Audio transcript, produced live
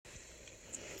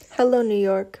Hello, New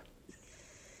York.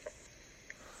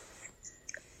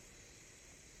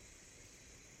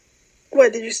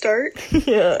 What, did you start?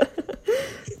 Yeah.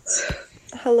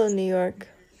 Hello, New York.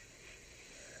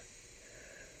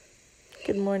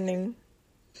 Good morning.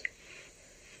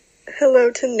 Hello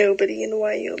to nobody in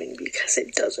Wyoming because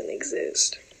it doesn't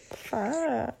exist.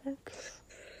 Facts.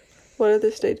 What other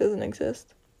state doesn't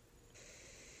exist?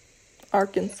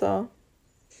 Arkansas.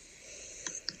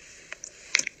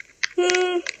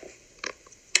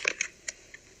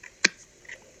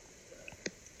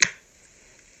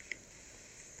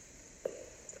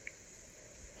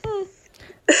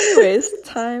 Anyways,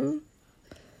 time.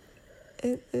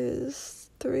 It is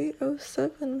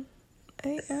 3:07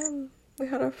 a.m. We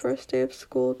had our first day of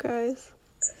school, guys.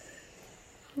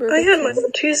 I had mine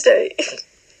on Tuesday.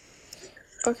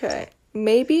 Okay,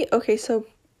 maybe. Okay, so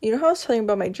you know how I was telling you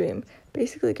about my dream?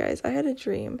 Basically, guys, I had a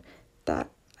dream that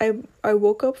I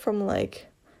woke up from like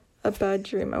a bad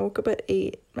dream. I woke up at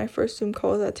 8. My first Zoom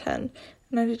call was at 10,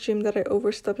 and I had a dream that I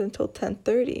overslept until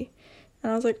 10:30.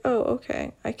 And I was like, oh,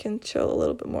 okay, I can chill a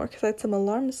little bit more because I had some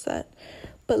alarms set.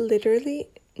 But literally,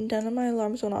 none of my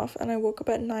alarms went off, and I woke up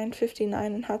at 9:59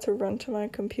 and had to run to my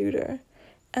computer.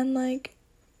 And like,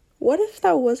 what if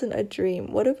that wasn't a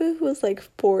dream? What if it was like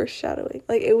foreshadowing?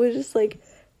 Like, it was just like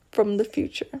from the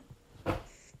future.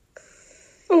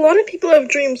 A lot of people have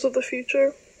dreams of the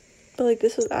future. But like,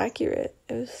 this was accurate.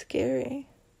 It was scary.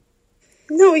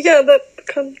 No, yeah, that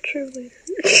comes true later.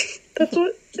 That's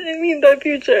what I mean by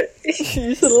future.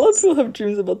 You said a lot of people have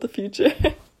dreams about the future.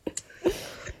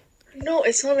 No,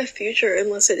 it's not a future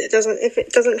unless if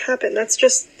it doesn't happen. That's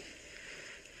just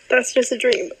a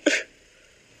dream.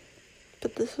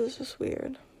 But this was just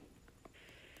weird.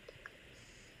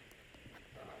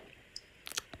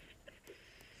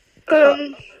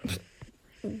 Do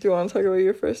you want to talk about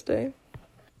your first day?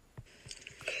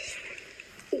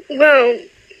 Well,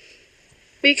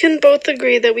 we can both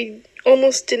agree that we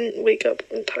almost didn't wake up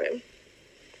on time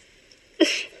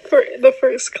for the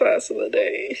first class of the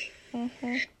day.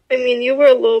 Mm-hmm. I mean, you were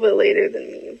a little bit later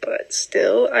than me, but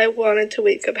still, I wanted to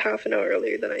wake up half an hour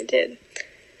earlier than I did.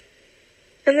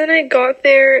 And then I got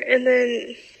there, and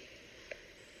then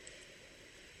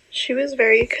she was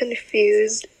very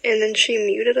confused, and then she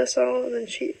muted us all, and then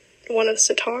she wanted us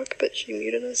to talk, but she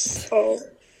muted us all.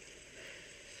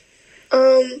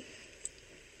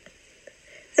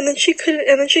 And then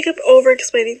she kept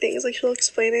over-explaining things, like, she'll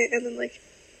explain it, and then, like,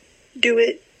 do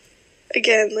it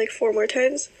again, like, 4 more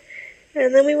times.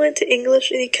 And then we went to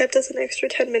English, and he kept us an extra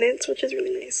 10 minutes, which is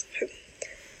really nice of him.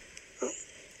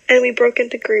 And we broke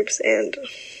into groups, and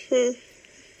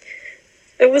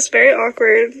it was very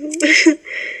awkward,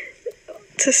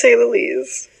 to say the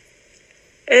least.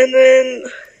 And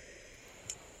then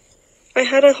I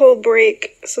had a whole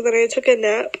break, so then I took a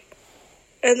nap,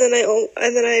 and then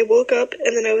I woke up,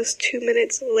 and then I was 2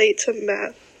 minutes late to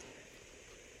math,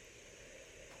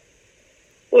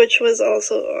 which was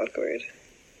also awkward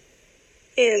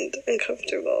and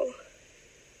uncomfortable.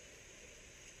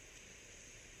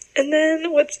 And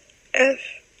then what's F?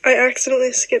 I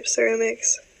accidentally skipped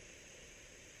ceramics.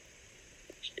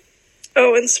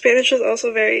 Oh, and Spanish was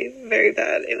also very, very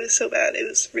bad. It was so bad. It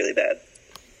was really bad.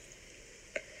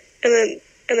 And then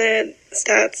I had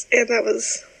stats, and that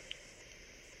was...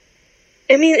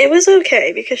 I mean, it was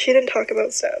okay, because she didn't talk about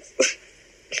stats.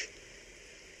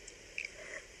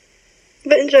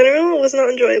 But in general, it was not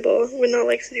enjoyable. Would not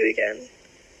like to do again.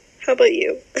 How about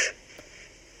you?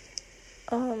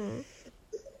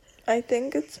 I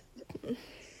think it's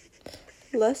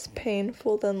less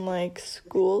painful than like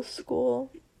school.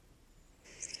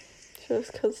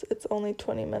 Just because it's only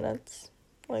 20 minutes,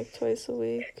 like twice a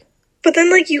week. But then,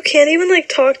 like, you can't even, like,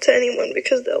 talk to anyone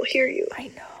because they'll hear you. I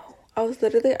know. I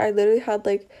literally had,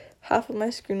 like, half of my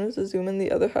screen was a Zoom and the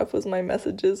other half was my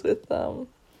messages with,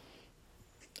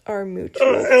 our mutual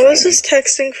Oh, I friend. was just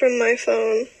texting from my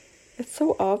phone. It's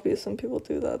so obvious when people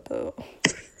do that, though.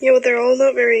 Yeah, but they're all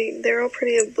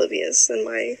pretty oblivious in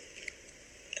my...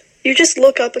 You just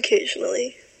look up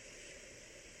occasionally.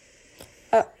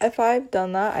 If I've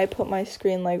done that, I put my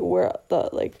screen, like, where the,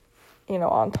 like, you know,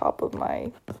 on top of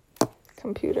my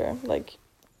computer, like,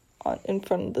 in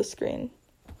front of the screen.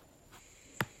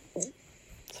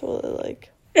 So,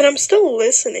 like... And I'm still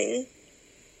listening.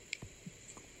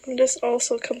 I'm just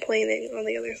also complaining on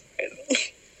the other side.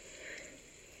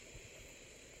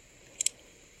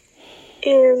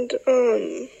 And, I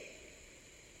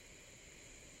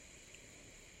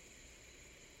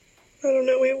don't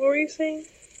know, wait, what were you saying?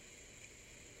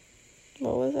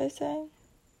 What was I saying?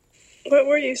 What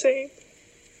were you saying?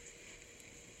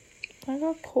 I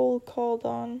got cold called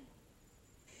on.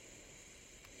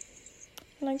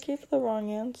 And I gave the wrong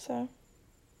answer.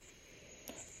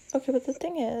 Okay, but the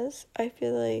thing is, I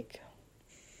feel like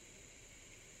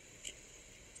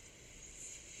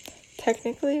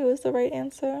technically it was the right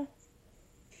answer,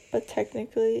 but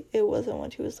technically it wasn't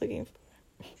what he was looking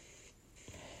for.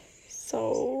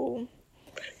 So...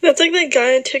 That's like that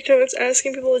guy on TikTok that's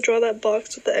asking people to draw that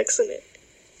box with the X in it.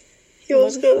 He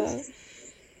always goes... That?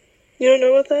 You don't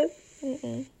know what that?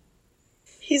 Mm-mm.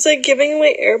 He's like giving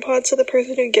away AirPods to the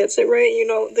person who gets it right. You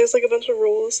know, there's like a bunch of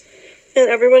rules. And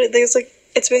everybody, there's like,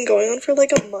 it's been going on for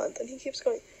like a month. And he keeps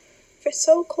going, we're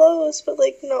so close, but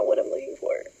like not what I'm looking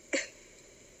for.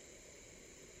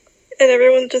 And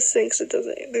everyone just thinks it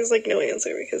doesn't. There's like no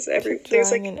answer because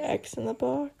there's like an X in the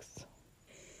box.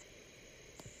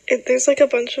 There's like a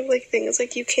bunch of like things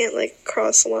like you can't like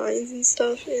cross lines and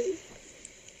stuff. And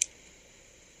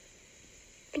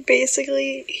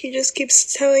basically, he just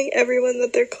keeps telling everyone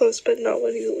that they're close, but not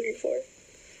what he's looking for.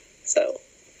 So.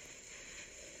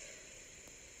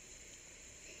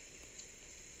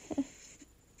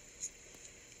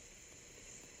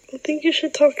 I think you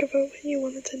should talk about what you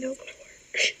wanted to know before.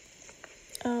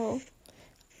 Oh,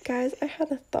 guys, I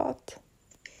had a thought.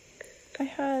 I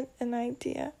had an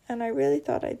idea, and I really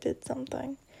thought I did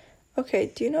something.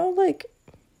 Okay, do you know, like,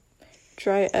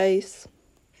 dry ice?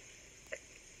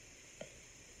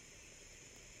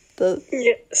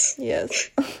 Yes.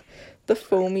 Yes. The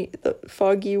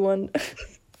foggy one.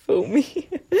 Foamy.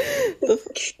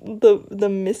 the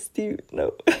misty,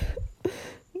 no.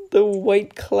 The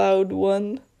white cloud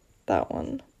one. That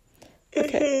one.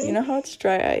 Okay, You know how it's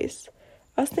dry ice?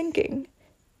 I was thinking,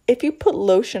 if you put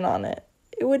lotion on it,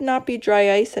 it would not be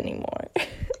dry ice anymore.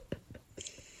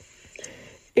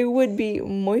 It would be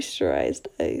moisturized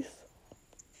ice.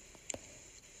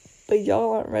 But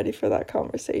y'all aren't ready for that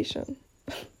conversation.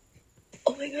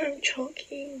 Oh my god, I'm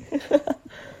choking.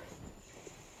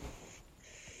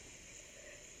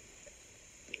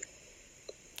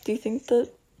 Do you think that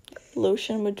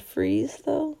lotion would freeze,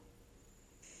 though?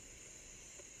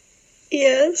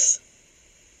 Yes.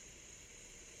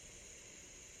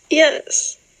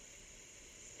 Yes.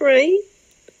 Right?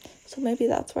 So maybe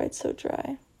that's why it's so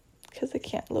dry. Because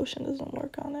lotion doesn't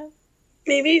work on it.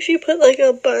 Maybe if you put like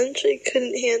a bunch, it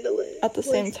couldn't handle it. At the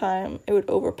same time, it would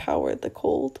overpower the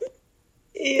cold.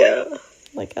 Yeah.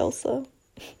 Like Elsa.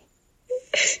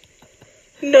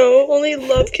 No, only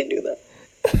love can do that.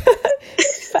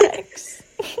 Facts.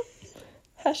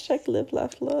 Hashtag live,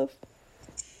 laugh, love.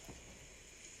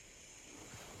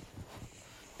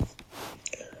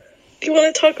 Do you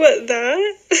want to talk about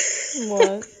that?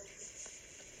 What?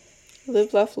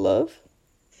 Live, laugh, love?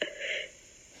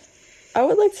 I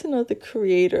would like to know the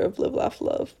creator of Live, Laugh,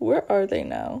 Love. Where are they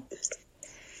now?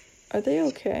 Are they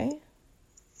okay?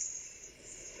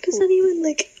 Does that even,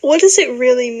 like... What does it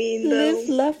really mean, though? Live,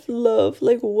 laugh, love.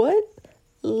 Like, what?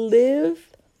 Live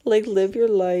your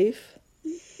life.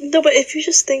 No, but if you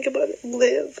just think about it,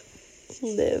 live.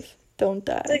 Live. Don't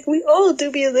die. Like, we all do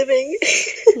be living.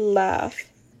 Laugh.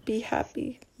 Be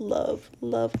happy. Love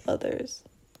others.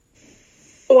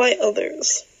 Why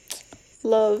others?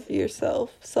 Love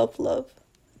yourself. Self-love.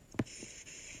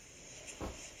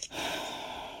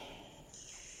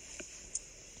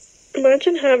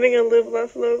 Imagine having a live,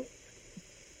 laugh, love.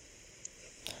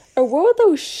 Or what were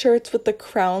those shirts with the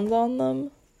crowns on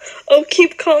them? Oh,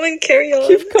 keep calm and carry on.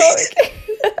 Keep calm.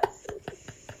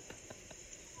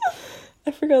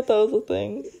 I forgot that was a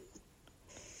thing.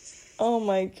 Oh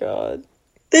my god.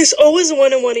 There's always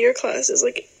one in one of your classes.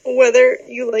 Like, whether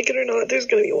you like it or not, there's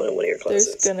gonna be one in one of your classes.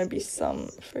 There's gonna be some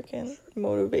freaking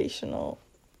motivational...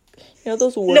 You know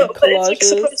those word collages? But it's, like,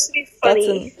 supposed to be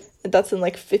funny. That's in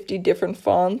like 50 different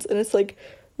fonts, and it's like,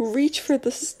 reach for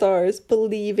the stars,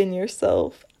 believe in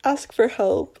yourself, ask for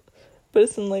help. But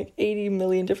it's in like 80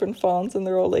 million different fonts, and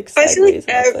they're all like sideways.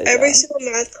 I feel like every single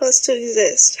math class to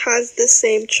exist has the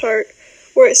same chart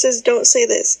where it says, don't say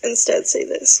this, instead say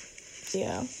this.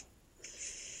 Yeah.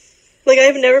 Like,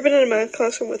 I've never been in a math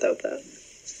classroom without that.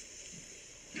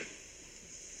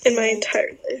 In my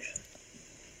entire life.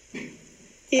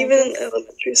 Even in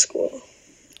elementary school.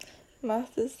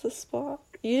 Math is the spot.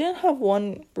 You didn't have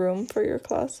one room for your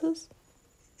classes?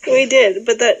 We did,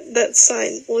 but that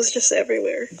sign was just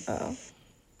everywhere. Oh.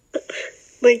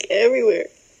 Like, everywhere.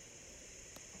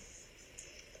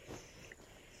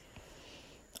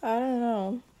 I don't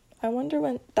know. I wonder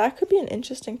when... That could be an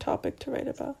interesting topic to write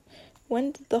about.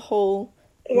 When did the whole...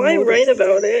 Why write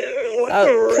about it?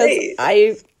 Why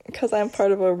write? Because I'm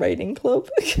part of a writing club.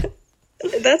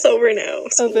 That's over now.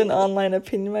 Of an online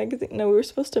opinion magazine. No, we were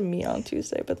supposed to meet on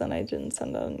Tuesday, but then I didn't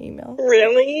send out an email.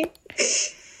 Really?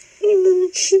 You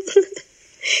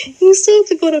still have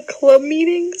to go to club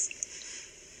meetings?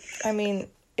 I mean,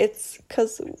 it's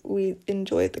because we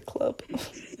enjoy the club.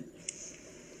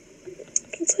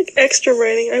 It's like extra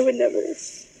writing. I would never.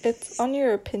 It's on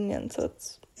your opinion, so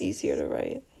it's easier to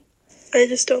write. I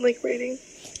just don't like writing.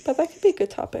 But that could be a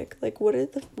good topic. Like, why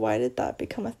did that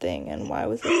become a thing, and why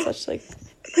was it such, like,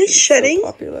 Am I shedding? so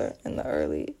popular in the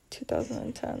early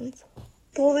 2010s?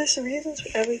 Well, there's reasons for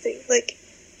everything. Like,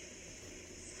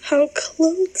 how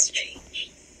clothes change.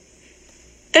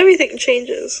 Everything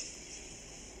changes.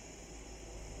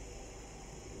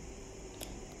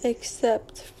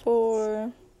 Except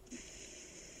for...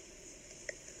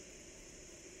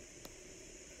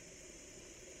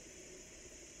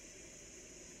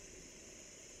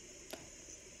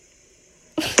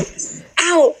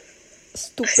 Ow!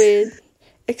 Stupid.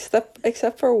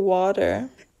 Except for water.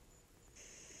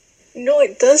 No,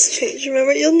 it does change.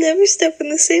 Remember, you'll never step in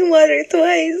the same water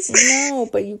twice. No,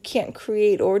 but you can't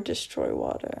create or destroy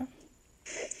water.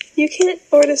 You can't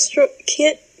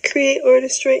create or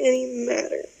destroy any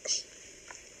matter.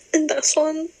 And that's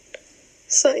on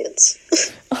science.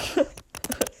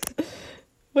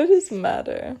 What is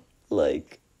matter?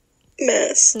 Like...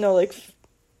 Mass. No,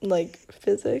 like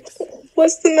physics.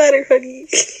 What's the matter, honey?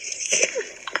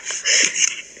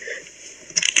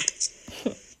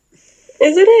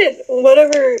 Isn't it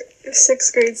whatever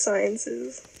 6th grade science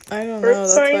is? I don't know, Earth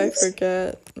that's science? why I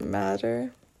forget.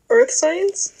 Matter? Earth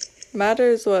science? Matter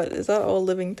is what? Is that all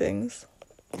living things?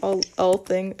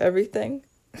 Everything?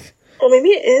 Or maybe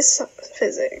it is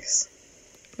physics.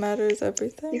 Matter is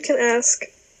everything? You can ask.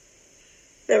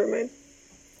 Never mind.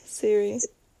 Siri.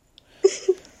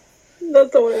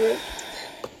 That's the one I meant.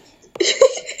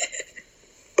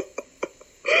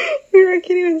 I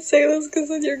can't even say this because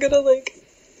then you're gonna like...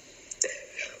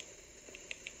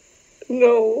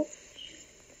 No.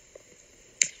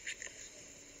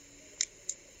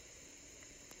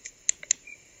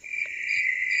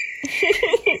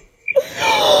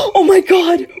 Oh my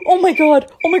god! Oh my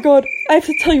god! Oh my god! I have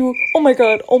to tell you, oh my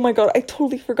god, I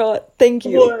totally forgot. Thank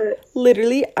you. What?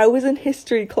 Literally, I was in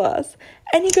history class,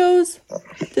 and he goes,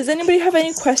 does anybody have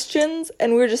any questions?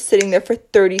 And we were just sitting there for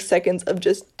 30 seconds of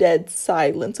just dead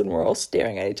silence, and we're all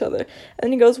staring at each other. And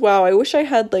then he goes, wow, I wish I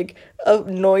had, like, a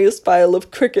noise file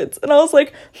of crickets. And I was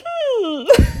like,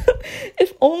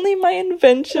 if only my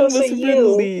invention was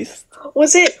released.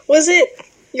 Was it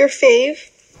your fave?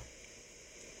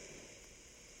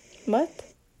 What?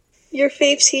 Your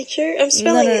fave teacher? I'm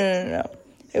spelling it. No.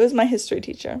 It was my history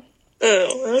teacher.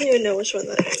 Oh, I don't even know which one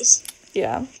that is.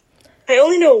 Yeah. I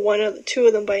only know two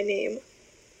of them by name.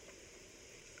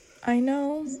 I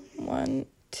know 1,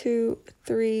 2,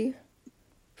 3,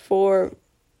 4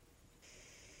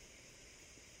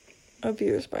 of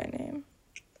yours by name.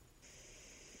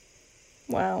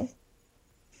 Wow.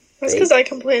 That's because I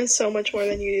complain so much more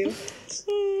than you do.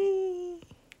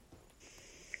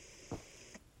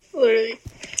 Literally.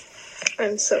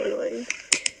 I'm so annoying.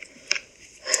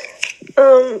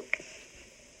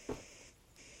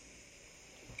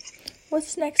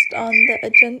 What's next on the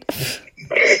agenda?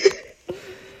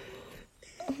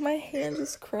 My hand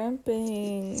is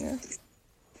cramping.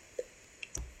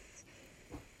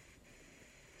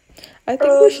 I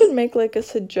think we should make like a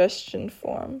suggestion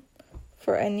form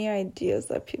for any ideas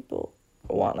that people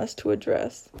want us to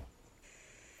address.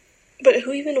 But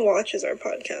who even watches our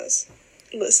podcast?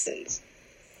 Listens.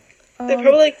 There are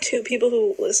probably like 2 people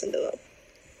who listen to them.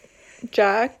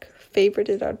 Jack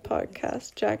favorited our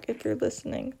podcast. Jack, if you're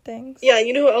listening, thanks. Yeah,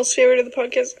 you know who else favorited the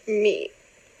podcast? Me.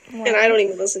 Wow. And I don't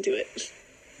even listen to it.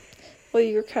 Well,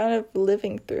 you're kind of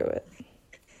living through it.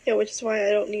 Yeah, which is why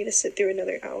I don't need to sit through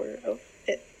another hour of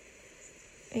it.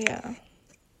 Yeah.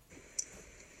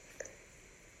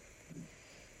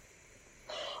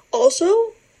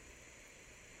 Also,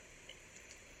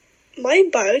 my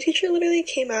bio teacher literally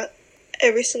came at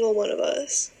every single one of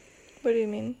us. What do you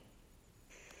mean?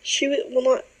 She would, well,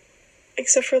 not,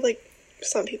 except for, like,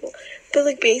 some people. But,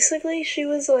 like, basically, she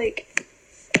was, like,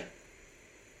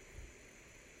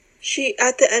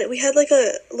 at the end, we had, like,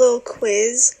 a little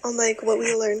quiz on, like, what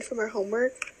we learned from our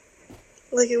homework.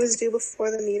 Like, it was due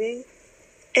before the meeting.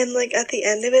 And, like, at the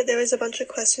end of it, there was a bunch of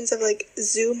questions of, like,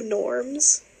 Zoom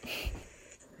norms.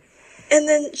 And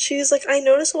then she was like, I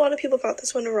noticed a lot of people got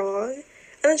this one wrong.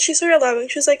 And then she started laughing.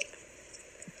 She was like,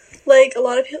 a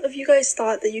lot of you guys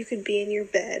thought that you could be in your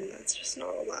bed, and that's just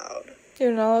not allowed.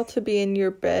 You're not allowed to be in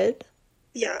your bed?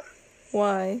 Yeah.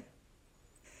 Why?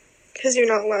 Because you're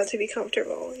not allowed to be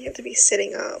comfortable. You have to be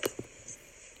sitting up.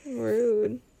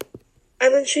 Rude.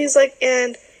 And then she's like,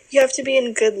 and you have to be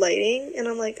in good lighting. And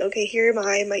I'm like, okay, here are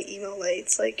my emo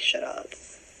lights. Like, shut up.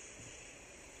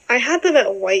 I had them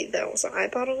at white, though, so I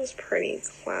thought it was pretty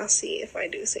classy, if I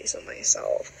do say so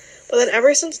myself. But then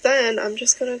ever since then, I'm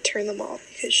just gonna turn them off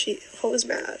because she was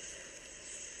mad.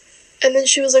 And then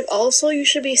she was like, also, you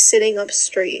should be sitting up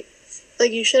straight.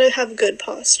 Like, you should have good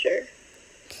posture.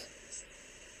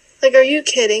 Like, are you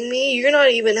kidding me? You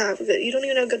don't even have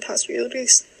good posture. You're literally...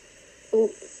 Ooh.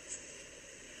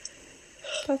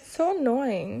 That's so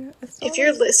annoying. If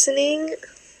you're listening...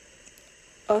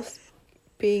 Us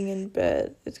being in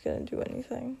bed is gonna do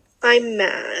anything. I'm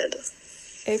mad.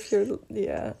 If you're...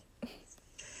 Yeah.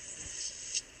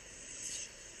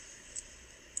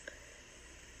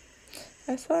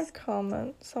 I saw a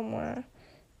comment somewhere,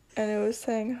 and it was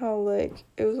saying how, like,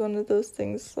 it was one of those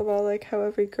things about, like, how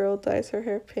every girl dyes her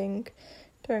hair pink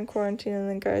during quarantine, and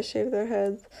then guys shave their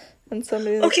heads, and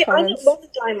somebody in the comments... I didn't want to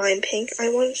dye mine pink. I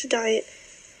wanted to dye it,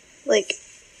 like,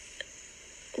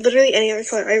 literally any other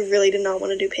color. I really did not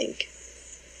want to do pink.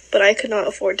 But I could not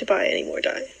afford to buy any more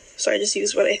dye, so I just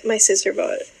used what my sister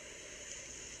bought.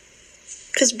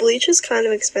 Because bleach is kind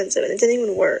of expensive, and it didn't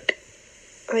even work.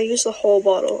 I used the whole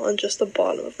bottle on just the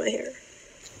bottom of my hair.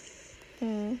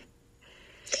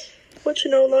 Which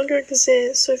no longer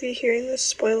exists, so if you're hearing this,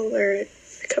 spoiler alert,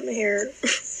 I cut my hair.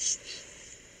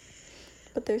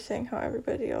 But they're saying how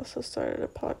everybody also started a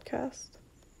podcast.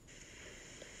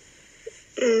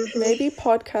 Mm-hmm. Maybe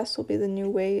podcasts will be the new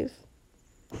wave.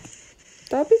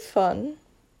 That'd be fun.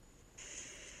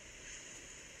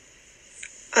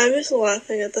 I'm just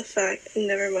laughing at the fact,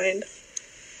 never mind.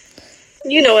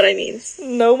 You know what I mean.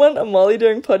 No one, Molly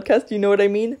during podcast, you know what I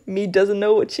mean? Me doesn't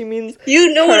know what she means.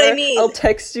 You know what I mean. I'll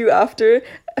text you after.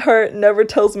 Her never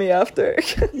tells me after.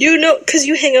 You know, because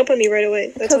you hang up on me right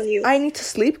away. That's on you. I need to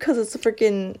sleep because it's a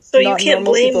freaking so not you can't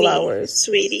normal blame people me, hours.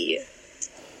 Sweetie.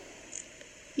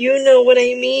 You know what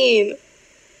I mean.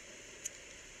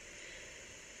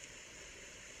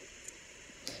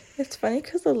 It's funny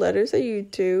because the letters that you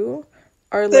do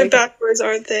are They're like... backwards,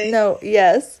 aren't they? No,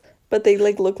 yes. But they,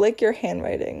 like, look like your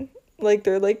handwriting. Like,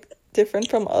 they're, like, different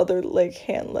from other, like,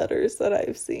 hand letters that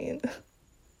I've seen.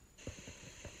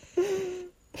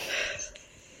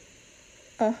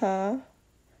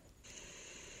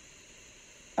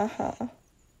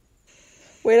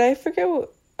 Wait, I forget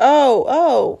what...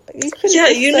 Oh!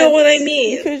 You know what I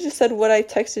mean. You could have just said what I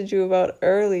texted you about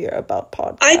earlier about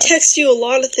podcasts. I texted you a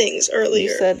lot of things earlier.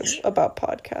 You said about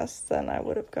podcasts, then I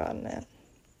would have gotten it.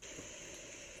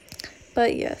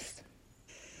 But yes.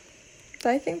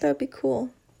 I think that'd be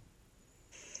cool.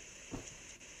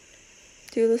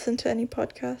 Do you listen to any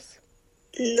podcasts?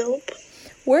 Nope.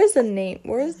 Where is the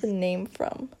name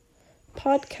from?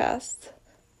 Podcast.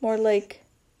 More like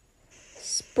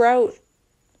sprout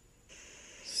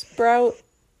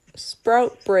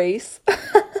brace.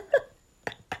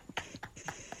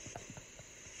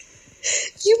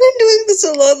 You've been doing this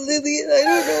a lot, Lily, and I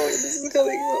don't know where this is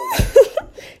coming from.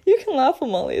 You can laugh,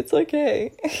 Molly. It's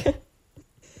okay.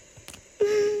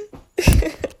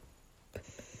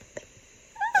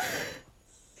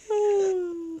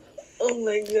 Oh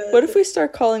my god. What if we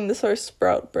start calling this our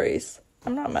sprout brace?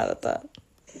 I'm not mad at that.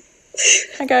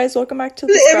 Hi guys, welcome back to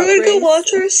the Sprout Everyone Brace. go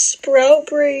watch our Sprout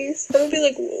Brace. I would be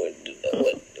like,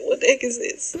 what the heck is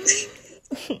this?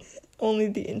 Only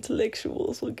the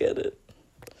intellectuals will get it.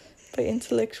 By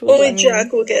intellectuals, Only I mean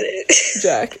Jack will get it.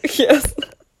 Jack, yes.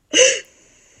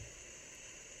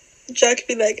 Jack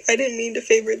be like, I didn't mean to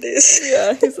favor this.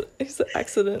 Yeah, he's an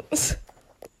accident.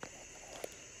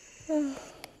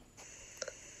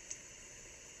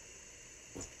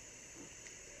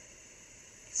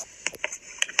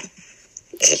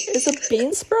 Is a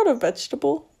bean sprout a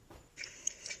vegetable?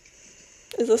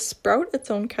 Is a sprout its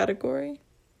own category?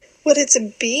 What, it's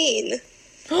a bean?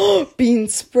 Bean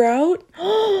sprout?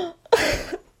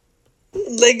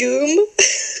 Legume?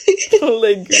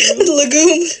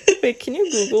 Legume. Wait, can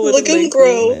you Google what a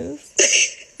legume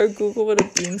is? Or Google what a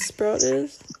bean sprout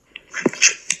is?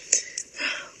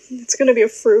 It's gonna be a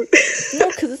fruit. No,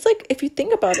 because it's like, if you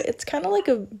think about it, it's kind of like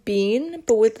a bean,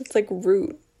 but with its, like,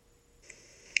 root.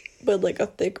 But, like, a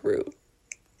thick root.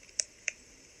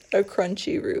 A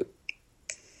crunchy root.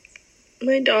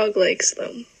 My dog likes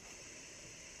them.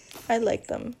 I like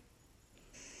them.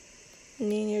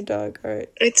 Me and your dog are...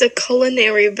 It's a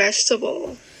culinary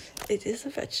vegetable. It is a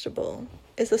vegetable.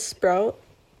 Is a sprout?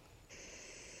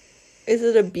 Is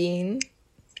it a bean?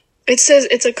 It says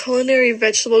it's a culinary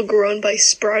vegetable grown by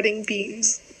sprouting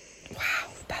beans. Wow,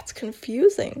 that's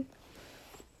confusing.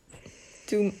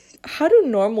 How do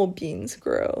normal beans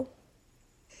grow?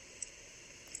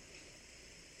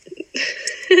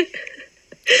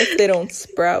 If they don't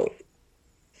sprout.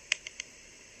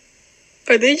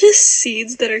 Are they just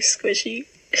seeds that are squishy?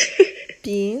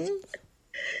 Beans?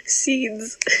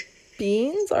 Seeds.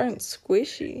 Beans aren't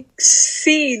squishy.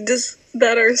 Seeds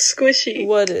that are squishy.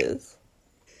 What is?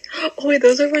 Oh wait,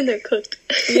 those are when they're cooked.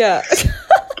 Yeah.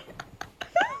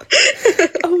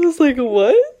 I was like,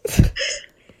 what?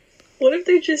 What if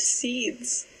they're just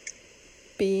seeds?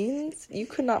 Beans? You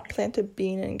could not plant a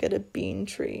bean and get a bean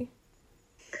tree.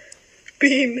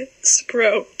 Bean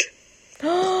sprout.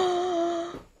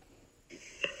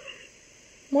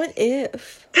 What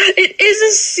if? It is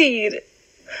a seed.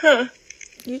 Huh.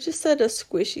 You just said a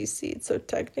squishy seed, so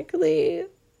technically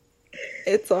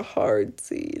it's a hard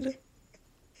seed.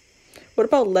 What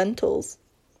about lentils?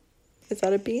 Is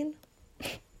that a bean?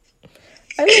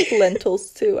 I like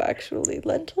lentils too, actually.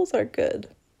 Lentils are good.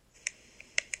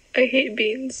 I hate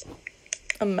beans.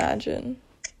 Imagine.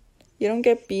 You don't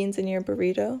get beans in your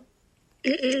burrito?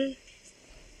 Mm-mm.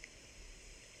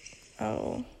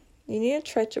 Oh. You need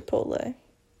to try Chipotle.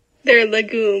 They're a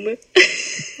legume.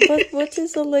 But what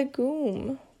is a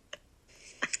legume?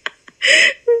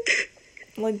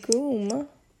 Legume.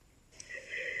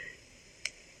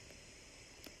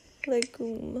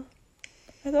 Legume.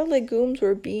 I thought legumes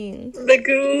were beans.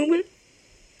 Legume.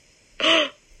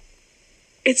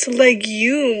 It's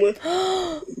legume.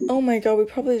 Oh my god, we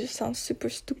probably just sound super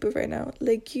stupid right now.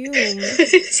 Legume.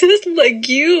 It says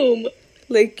legume.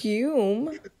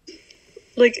 Legume?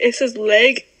 Like, it says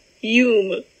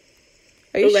legume.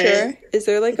 Are you sure? Is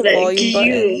there like a volume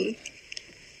button?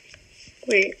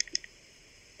 Wait.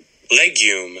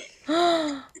 Legume.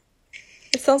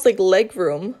 It sounds like leg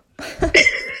room.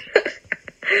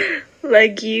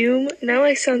 Legume? Now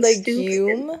I sound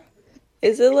Legume? stupid.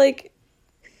 Is it like...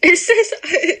 It says...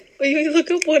 when you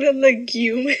look up what a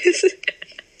legume is...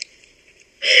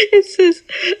 It says...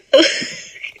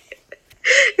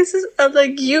 It says a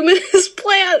leguminous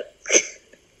plant.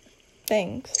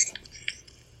 Thanks.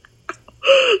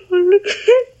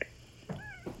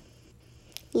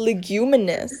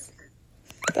 Leguminous.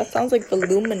 That sounds like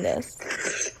voluminous.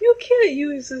 You can't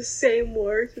use the same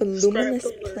word. Voluminous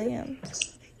plant.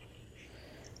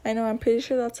 I know, I'm pretty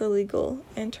sure that's illegal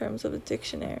in terms of a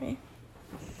dictionary.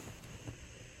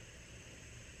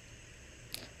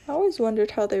 I always wondered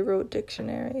how they wrote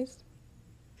dictionaries.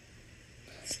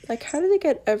 Like, how do they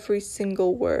get every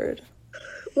single word?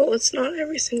 Well, it's not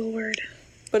every single word.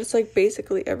 But it's like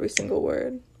basically every single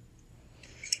word.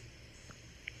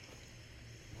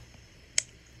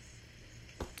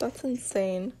 That's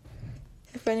insane.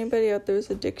 If anybody out there is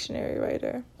a dictionary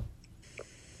writer,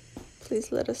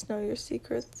 please let us know your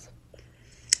secrets.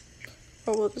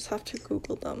 Or we'll just have to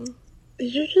Google them.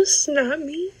 Did you just snap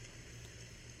me?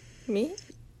 Me?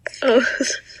 Oh,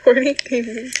 40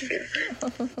 things.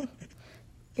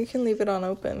 You can leave it on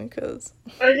open, because...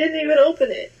 I didn't even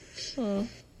open it.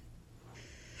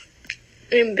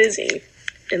 I'm busy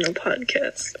in the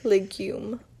podcast.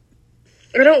 Legume.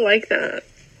 I don't like that.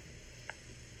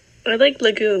 I like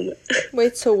legume.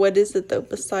 Wait, so what is it, though,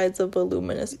 besides a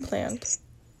voluminous plant?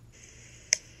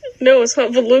 No, it's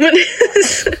not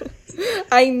voluminous.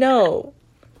 I know.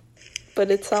 But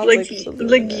it sounds like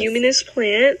voluminous. Leguminous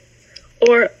plant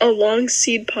or a long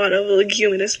seed pod of a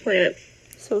leguminous plant.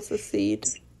 So it's a seed.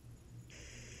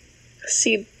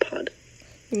 Seed pod.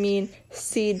 You mean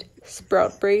seed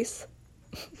sprout brace?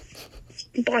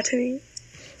 Botany.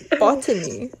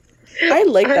 Botany. I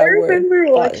like that word. I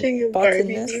remember watching a Barbie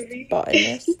botanist, movie.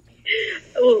 Botanist.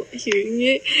 Well, hearing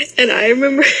it, and I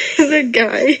remember the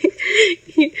guy,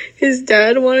 his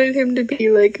dad wanted him to be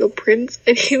like a prince,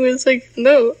 and he was like,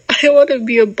 no, I want to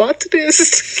be a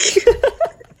botanist.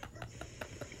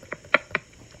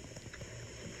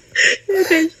 And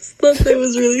I just thought that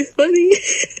was really funny.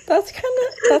 That's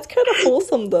kind of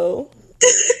wholesome, though.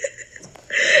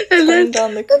 And Turn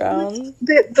down the crown.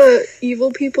 The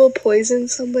evil people poisoned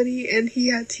somebody, and he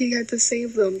had to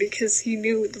save them because he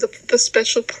knew the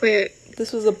special plant.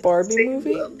 This was a Barbie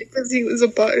movie? Because he was a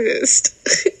botanist.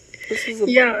 This was a...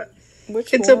 Yeah.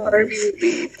 Which It's one? a Barbie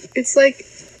movie. It's like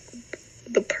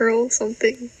the pearl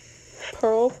something.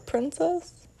 Pearl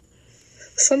Princess?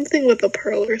 Something with a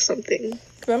pearl or something.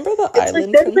 Remember the It's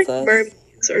Island like, Princess? like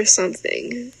mermaids or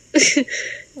something.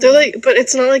 They're like, but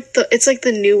it's not like it's like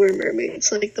the newer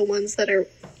mermaids, like the ones that are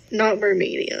not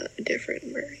mermaidia, a different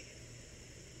mermaid.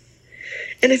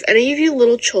 And if any of you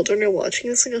little children are watching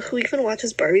this, like, who even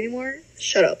watches Barbie anymore?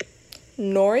 Shut up.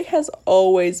 Nori has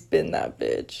always been that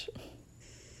bitch.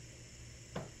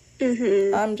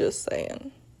 Mm-hmm. I'm just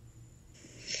saying.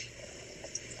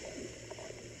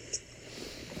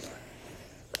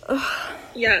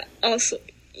 Yeah, also,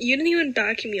 you didn't even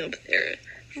back me up there.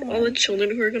 For all the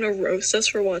children who are gonna roast us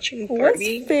for watching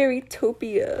Barbie. What's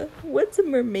Fairytopia? What's a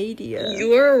Mermaidia?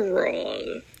 You are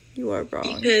wrong. You are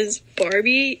wrong. Because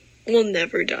Barbie will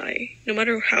never die, no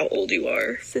matter how old you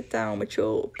are. Sit down with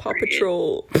your Paw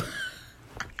Patrol.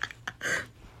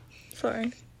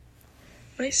 Sorry.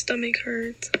 My stomach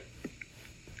hurts.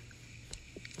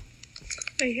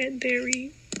 My head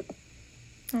dairy.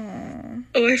 Aww.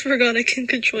 Oh, I forgot I can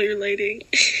control your lighting.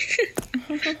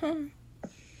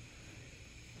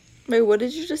 Wait, what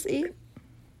did you just eat?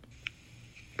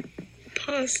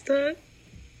 Pasta.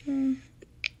 Mm.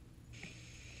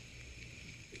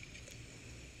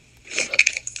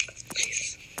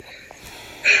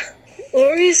 What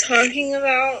were you talking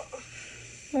about?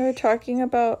 We were talking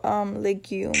about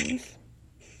legumes.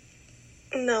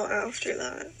 No, after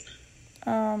that.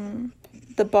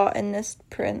 The Botanist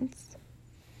Prince.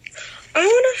 I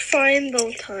want to find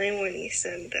the time when you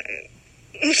said that.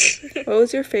 What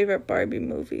was your favorite Barbie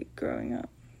movie growing up?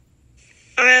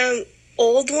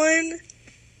 Old one.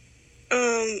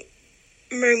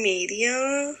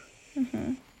 Mermaidia.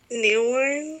 Mm-hmm. New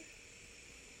one.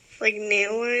 Like new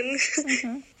one.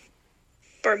 Mm-hmm.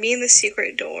 Barbie and the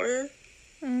Secret Door.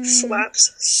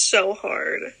 Slaps so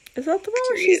hard. Is that the one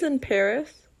where she's in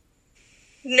Paris?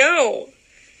 No.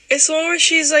 It's the one where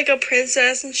she's like a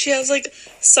princess and she has like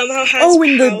somehow has Oh,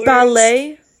 in powers. the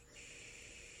ballet?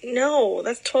 No,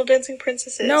 that's 12 Dancing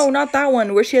Princesses. No, not that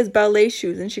one, where she has ballet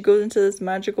shoes and she goes into this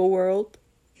magical world.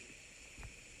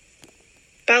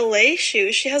 Ballet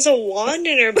shoes? She has a wand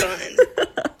in her bun.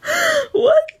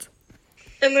 What?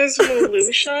 And there's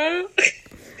Malusha.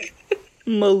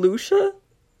 Malusha?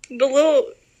 The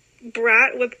little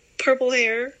brat with purple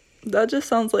hair. That just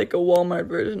sounds like a Walmart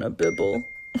version of Bibble.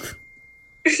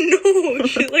 No,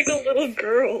 she's like a little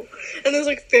girl. And there's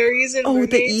like fairies and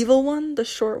mermaids. The evil one? The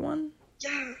short one?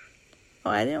 Yeah. Oh,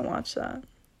 I didn't watch that.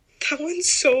 That one's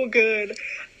so good.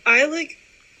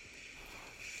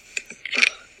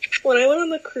 When I went on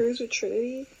the cruise with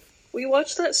Trinity, we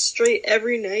watched that straight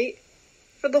every night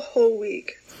for the whole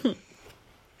week.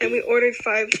 And we ordered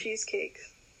 5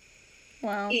 cheesecakes.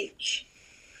 Wow. Each.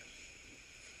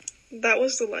 That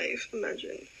was the life,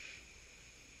 imagine.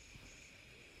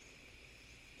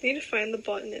 Need to find the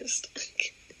botanist.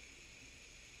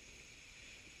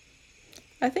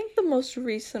 I think the most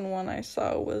recent one I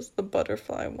saw was the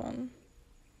butterfly one.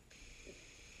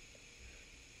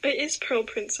 It is Pearl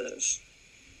Princess.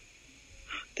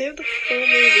 They have the full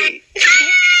movie.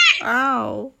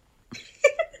 Ow.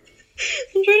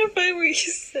 I'm trying to find where you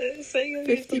said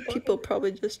 50 people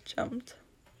probably just jumped.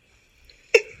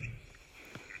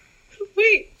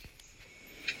 Wait.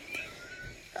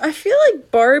 I feel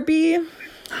like Barbie...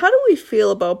 How do we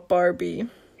feel about Barbie?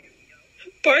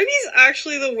 Barbie's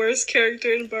actually the worst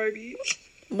character in Barbie.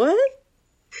 What?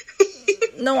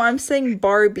 No, I'm saying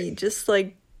Barbie, just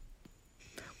like...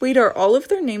 Wait, are all of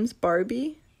their names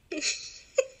Barbie?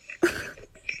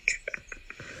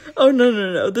 Oh,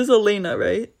 no. There's Elena,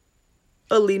 right?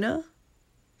 Elena?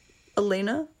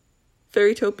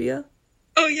 Fairytopia?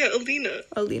 Oh, yeah,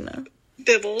 Alina.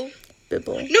 Bibble.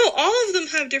 No, all of them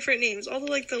have different names. All the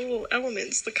little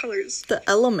elements, the colors. The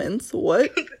elements?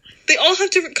 What? They all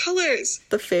have different colors.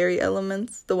 The fairy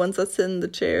elements? The ones that sit in the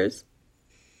chairs?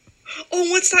 Oh,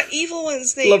 what's that evil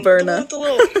one's name? Laverna. The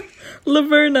little...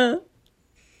 Laverna.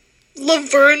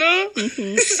 Laverna?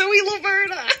 Mm-hmm. Zoe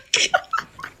Laverna.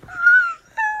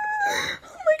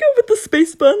 Oh my god, with the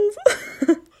space buns.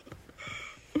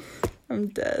 I'm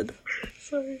dead.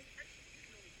 Sorry.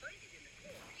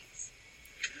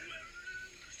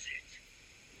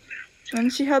 And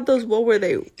she had those, what were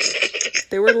they?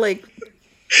 They were like... Look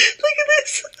at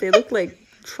this. They look like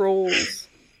trolls.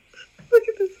 Look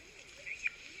at this.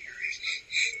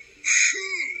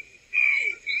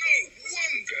 No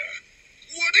wonder.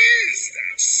 What is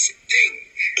that stink?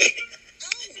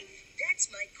 Oh,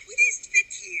 that's my quittest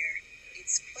fit here.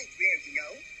 It's quite rare, you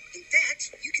know. In fact,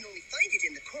 you can only find it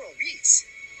in the coral reefs.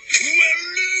 Well,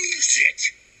 lose it.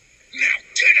 Now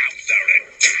get out there and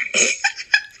dance.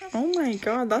 Oh my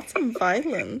god, that's some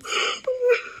violence.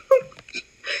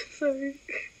 Sorry.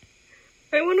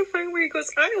 I want to find where he goes,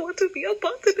 I want to be a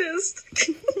botanist.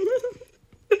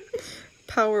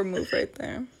 Power move right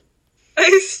there.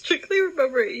 I strictly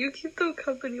remember it. You keep them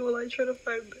company while I try to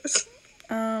find this.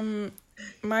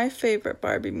 My favorite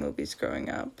Barbie movies growing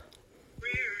up.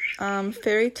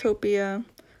 Fairytopia,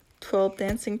 12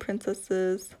 Dancing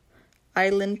Princesses,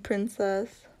 Island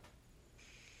Princess.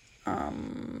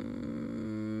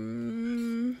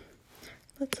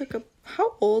 Let's look up.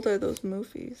 How old are those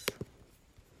movies?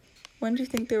 When do you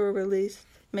think they were released?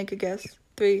 Make a guess.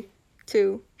 3,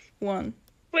 2, 1.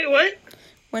 Wait, what?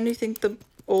 When do you think the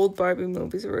old Barbie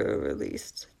movies were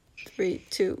released? 3,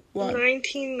 2, 1.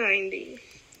 1990.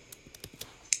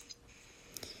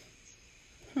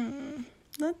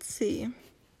 Let's see.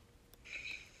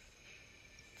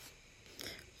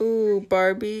 Ooh,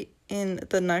 Barbie in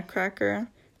the Nutcracker.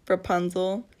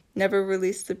 Rapunzel. Never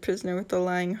released the prisoner with the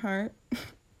lying heart.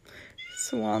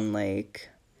 Swan Lake.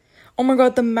 Oh my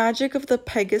god, the magic of the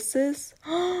Pegasus.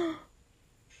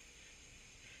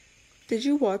 Did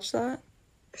you watch that?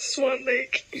 Swan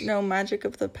Lake. No, Magic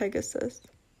of the Pegasus.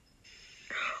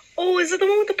 Oh, is it the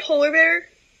one with the polar bear?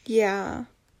 Yeah.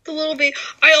 The little baby.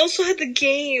 I also had the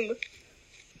game.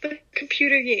 The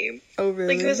computer game. Oh,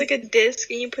 really? Like, there's like a disc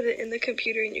and you put it in the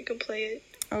computer and you can play it.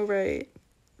 Oh, right.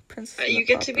 Princess and the You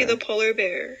get to be Pauper. the polar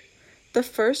bear. The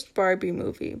first Barbie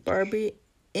movie, Barbie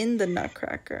in the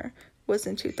Nutcracker, was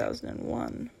in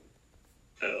 2001.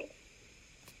 Oh.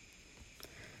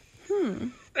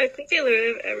 I think they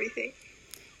learned of everything.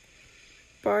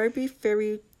 Barbie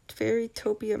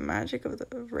Fairytopia Magic of the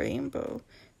Rainbow.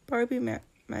 Barbie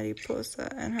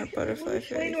Mariposa and her butterfly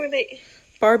fairy. Where they...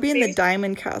 Barbie and the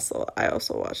Diamond Castle. I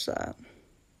also watched that.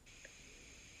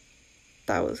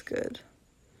 That was good.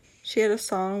 She had a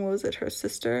song. What was it? Her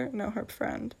sister? No, her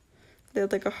friend. They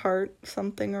had like a heart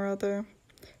something or other.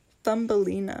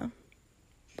 Thumbelina.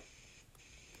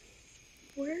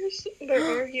 Where's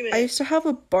their argument? I used to have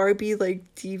a Barbie like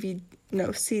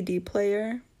CD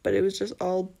player, but it was just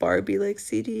all Barbie like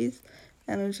CDs,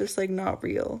 and it was just like not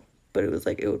real, but it was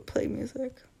like it would play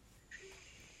music.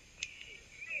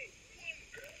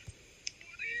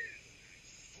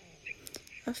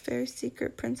 A Fairy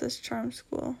Secret, Princess Charm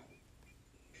School,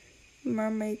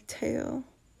 Mermaid Tale,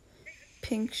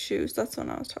 Pink Shoes. That's what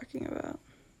I was talking about.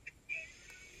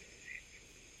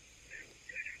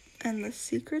 And The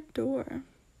Secret Door.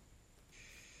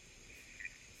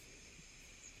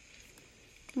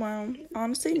 Wow,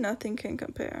 honestly, nothing can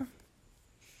compare.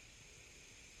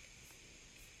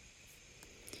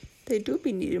 They do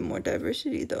be needing more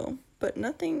diversity, though, but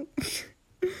nothing...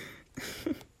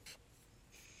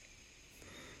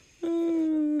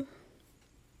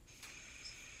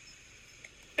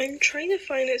 I'm trying to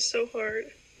find it so hard.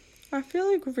 I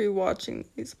feel like rewatching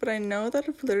these, but I know that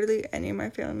if literally any of my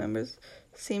family members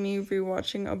see me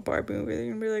rewatching a Barbie movie, they're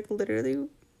gonna be like, literally,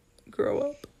 grow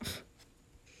up.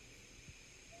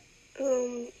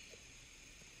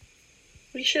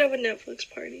 We should have a Netflix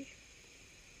party.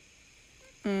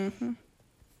 Mm-hmm.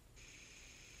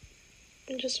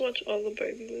 And just watch all the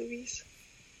Barbie movies.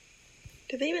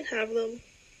 Do they even have them?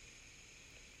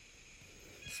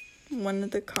 One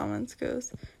of the comments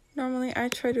goes, normally I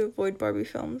try to avoid Barbie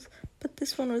films, but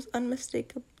this one was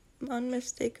unmistakably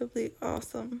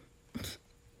awesome.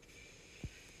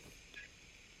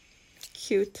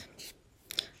 Cute.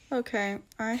 Okay,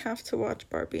 I have to watch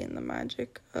Barbie and the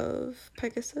Magic of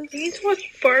Pegasus. You need to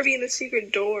watch Barbie and the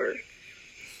Secret Door.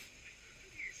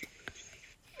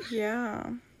 Yeah.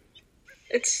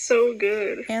 It's so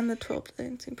good. And the 12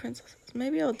 Dancing Princesses.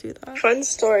 Maybe I'll do that. Fun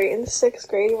story. In 6th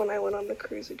grade, when I went on the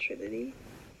cruise with Trinity,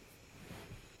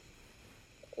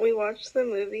 we watched the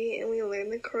movie and we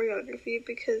learned the choreography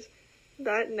because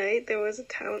that night there was a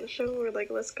talent show where, like,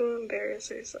 let's go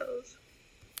embarrass ourselves.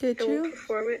 Did And we'll you?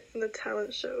 perform it in the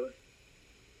talent show.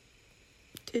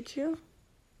 Did you?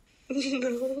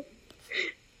 No.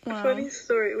 Wow. Funny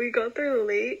story. We got there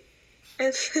late,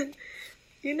 and then,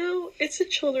 you know, it's a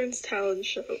children's talent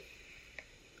show.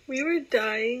 We were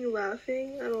dying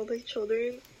laughing at all the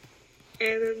children,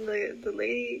 and then the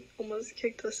lady almost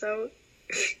kicked us out.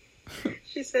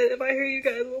 She said, if I hear you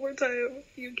guys one more time,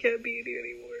 you can't be in here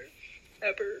anymore.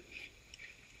 Ever.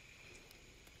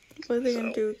 What are they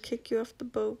gonna do? Kick you off the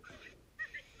boat?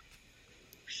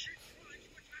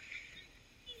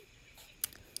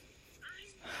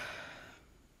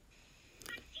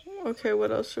 Okay,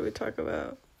 what else should we talk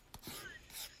about?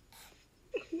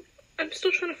 I'm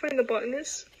still trying to find the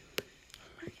botanist. Oh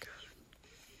my god.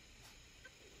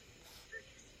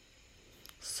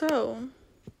 So,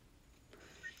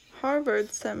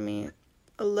 Harvard sent me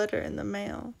a letter in the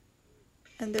mail,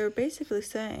 and they were basically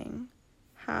saying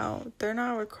how they're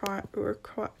not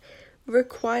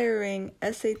requiring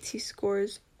SAT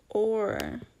scores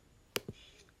or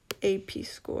AP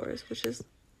scores, which is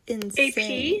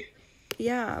insane. AP?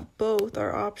 Yeah, both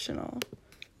are optional.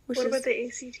 What about the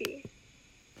ACT?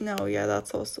 No, yeah,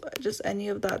 that's also just any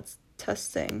of that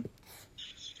testing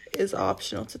is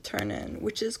optional to turn in,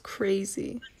 which is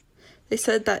crazy. They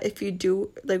said that if you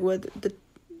do, like, what the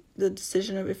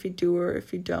decision of if you do or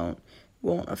if you don't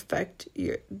won't affect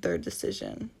their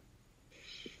decision,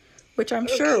 which I'm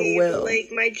sure it will. Like,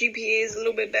 my GPA is a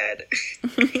little bit bad.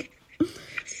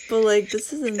 But like,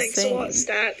 this is insane. Thanks a lot,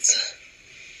 stats.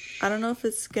 I don't know if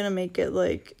it's gonna make it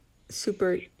like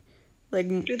super Like,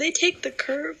 Do they take the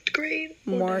curved grade?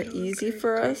 Or more the easy non-curved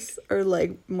for grade? us, or,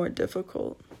 like, more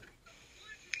difficult?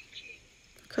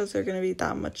 Because they're gonna be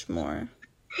that much more.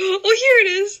 Oh, here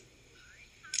it is.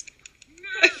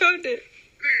 I found it.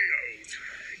 The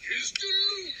tag is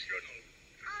delusional.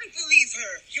 I believe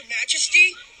her, Your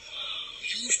Majesty.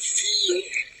 You fool!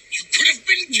 You could have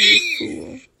been You king!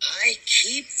 fool. I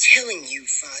keep telling you,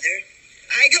 Father,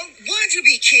 I don't want to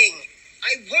be king.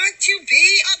 I want to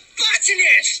be a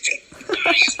botanist.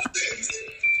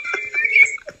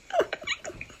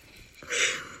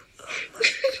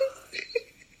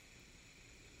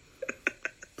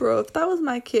 Bro, if that was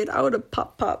my kid, I would have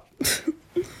pop.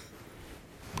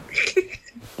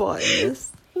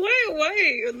 Botanist.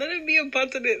 Why? Let him be a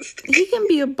botanist. He can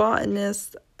be a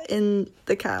botanist in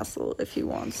the castle if he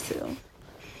wants to.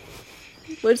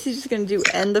 What is he just gonna do?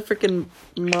 End the freaking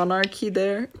monarchy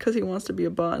there because he wants to be a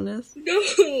botanist? No,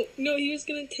 he was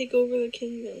gonna take over the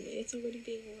kingdom. It's already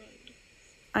being run.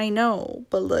 I know,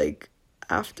 but like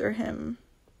after him.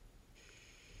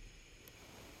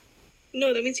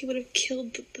 No, that means he would have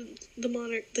killed the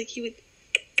monarch. Like, he would...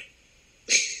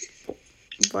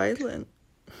 Violent.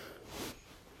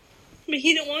 But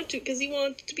he didn't want to, because he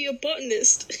wanted to be a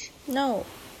botanist. No,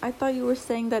 I thought you were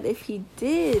saying that if he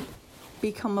did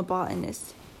become a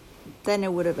botanist, then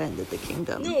it would have ended the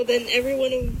kingdom. No, then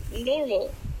everyone is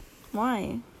normal.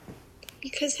 Why?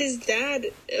 Because his dad,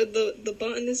 the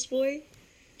botanist boy,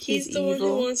 he's the one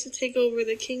evil. who wants to take over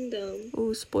the kingdom.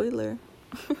 Ooh, spoiler.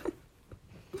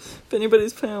 If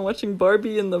anybody's planning on watching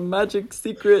Barbie and the Magic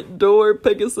Secret Door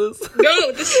Pegasus,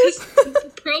 No, this is the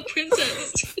Pearl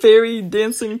Princess. Fairy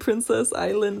Dancing Princess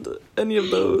Island, any of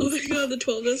Oh those. my god, the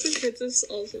 12 Dancing Princess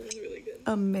also was really good.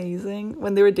 Amazing.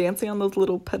 When they were dancing on those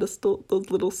little pedestal, those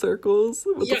little circles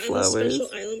with the Yeah, and the flowers. special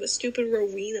island, but stupid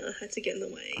Rowena had to get in the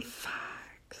way.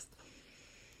 Facts.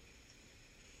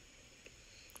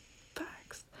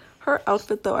 Facts. Her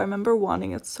outfit, though, I remember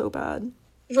wanting it so bad.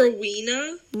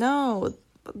 Rowena? No,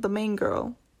 the main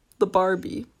girl. The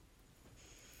Barbie.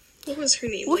 What was her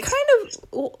name? What Like, kind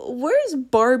of... Where is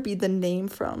Barbie the name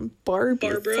from? Barbie.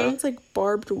 Barbara? It sounds like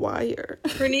barbed wire.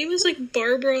 her name is like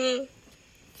Barbara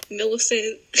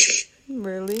Millicent.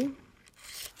 Really?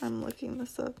 I'm looking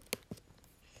this up.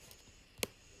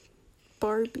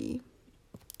 Barbie.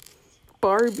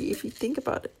 Barbie, if you think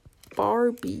about it.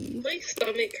 Barbie. My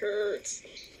stomach hurts.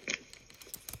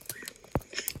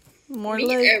 More Me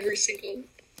like every single...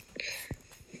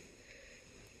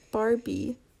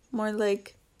 Barbie. More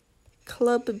like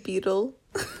Club Beetle.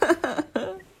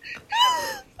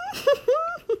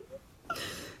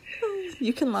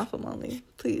 You can laugh, Amali,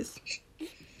 please.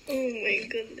 Oh my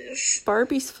goodness.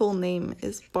 Barbie's full name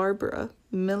is Barbara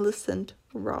Millicent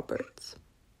Roberts.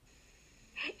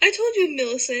 I told you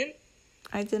Millicent.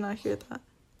 I did not hear that.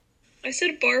 I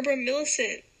said Barbara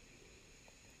Millicent.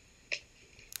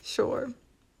 Sure.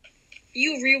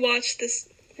 You rewatch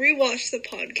the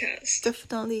podcast.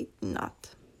 Definitely not.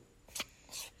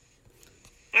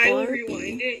 I will Barbie.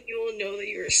 rewind it. You will know that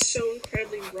you are so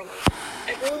incredibly wrong.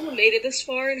 Everyone who made it this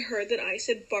far and heard that I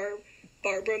said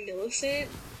Barbara Millicent,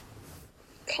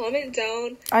 comment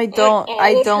down. I on don't. all I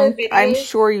of her don't. I'm videos.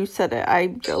 sure you said it.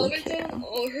 I'm Comment down joking.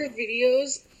 all her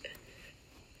videos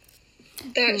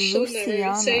that she'll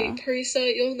never say, Luciana. Teresa,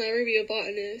 you'll never be a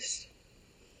botanist.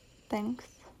 Thanks.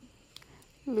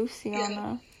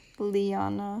 Luciana,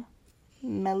 Liana,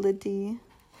 Melody.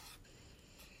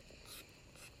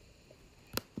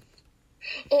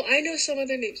 Oh, I know some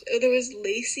other names. Oh, there was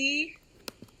Lacey,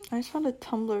 I just found a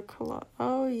Tumblr collab.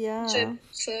 Oh yeah.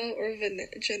 Janessa, or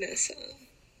Janessa.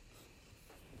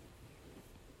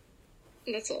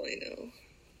 That's all I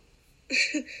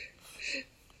know.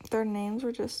 Their names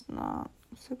were just not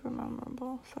super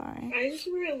memorable. Sorry. I just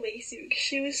remember Lacey because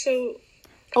she was so...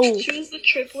 Oh, She was the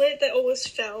triplet that always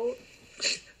fell.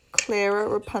 Clara,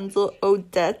 Rapunzel,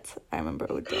 Odette. I remember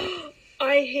Odette.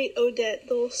 I hate Odette,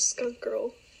 the little skunk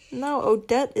girl. No,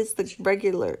 Odette is the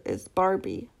regular. Is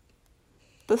Barbie.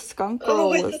 The skunk girl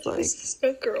Oh, I was thought that like was the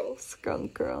skunk girl.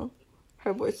 skunk girl.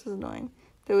 Her voice was annoying.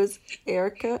 There was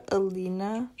Erica,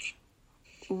 Alina,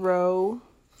 Ro,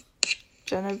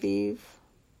 Genevieve.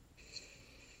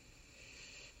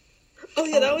 Oh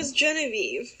yeah, that was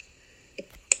Genevieve.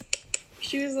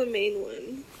 She was the main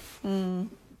one. When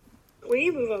do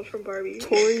you move on from Barbie?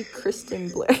 Tori, Kristen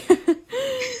Blair.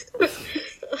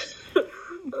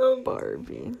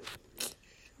 Barbie.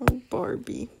 Oh,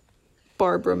 Barbie.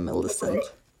 Barbara Millicent.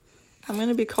 I'm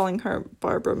gonna be calling her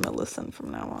Barbara Millicent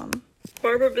from now on.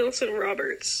 Barbara Millicent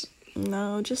Roberts.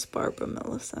 No, just Barbara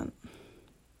Millicent.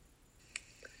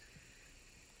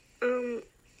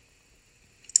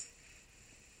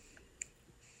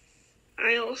 I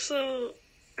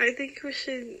I think we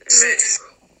should,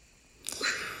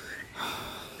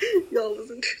 y'all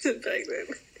listen to it back then.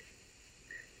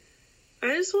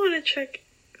 I just want to check,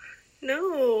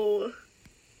 no,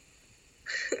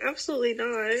 absolutely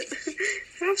not,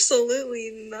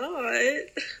 absolutely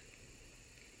not.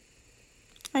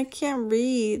 I can't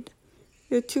read.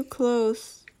 You're too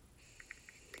close.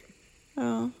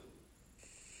 Oh.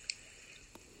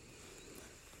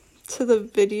 To the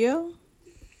video?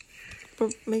 We're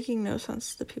making no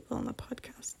sense to the people on the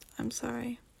podcast. I'm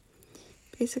sorry.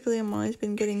 Basically, I'm always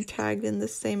been getting tagged in the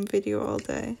same video all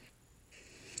day.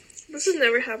 This has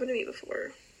never happened to me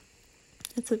before.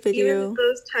 It's a video. Even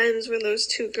those times when those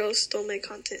two girls stole my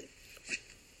content.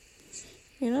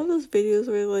 You know those videos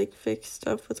where like fake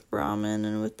stuff with ramen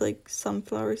and with like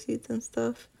sunflower seeds and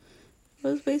stuff? It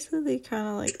was basically kind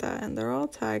of like that, and they're all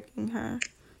tagging her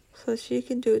so she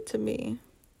can do it to me.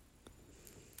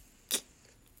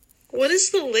 What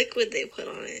is the liquid they put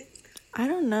on it? I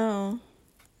don't know.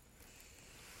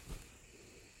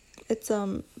 It's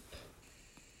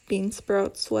bean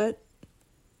sprout sweat.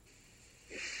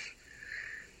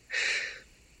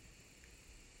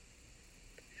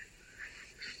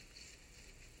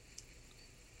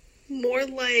 More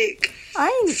like...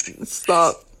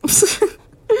 Stop.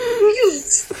 You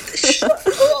shut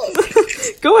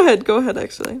up. Go ahead,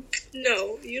 actually.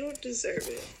 No, you don't deserve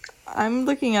it. I'm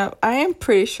looking up. I am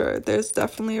pretty sure there's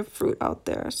definitely a fruit out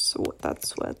there that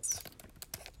sweats.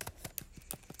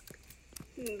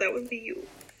 That would be you.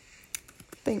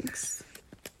 Thanks.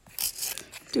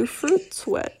 Do fruit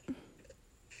sweat?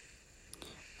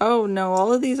 Oh no,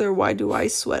 all of these are why do I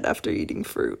sweat after eating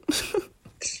fruit?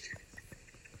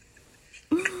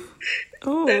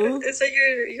 Oh. Is that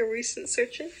your recent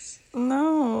searches?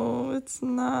 No, it's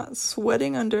not.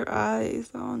 Sweating under eyes.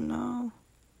 Oh no.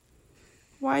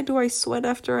 Why do I sweat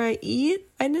after I eat?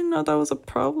 I didn't know that was a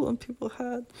problem people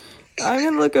had. I'm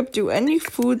gonna look up, do any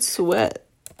food sweat?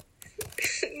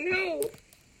 No.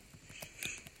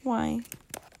 Why?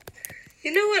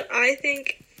 You know what I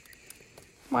think?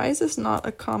 Why is this not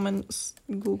a common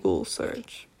Google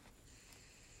search?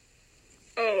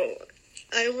 Oh,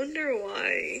 I wonder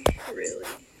why, really.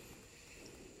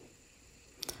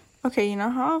 Okay, you know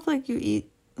how if like you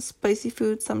eat spicy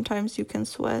food, sometimes you can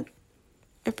sweat?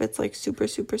 If it's like super,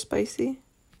 super spicy?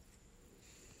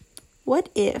 What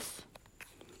if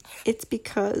it's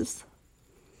because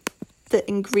the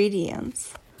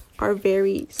ingredients are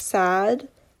very sad,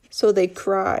 so they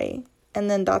cry, and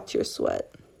then that's your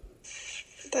sweat?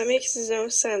 That makes no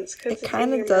sense. It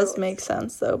kind of does make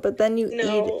sense, though, but then you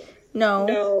eat...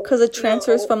 No. Because it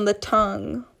transfers from the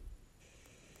tongue.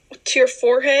 To your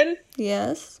forehead?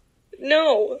 Yes.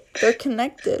 No. They're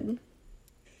connected.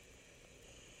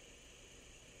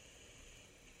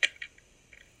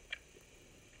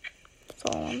 That's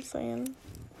all I'm saying.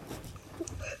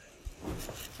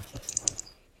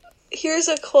 Here's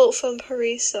a quote from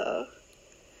Parisa.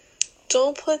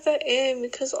 Don't put that in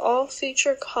because all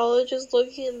future colleges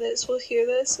looking at this will hear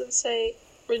this and say,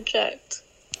 reject.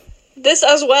 This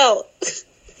as well.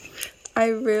 I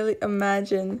really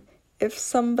imagine if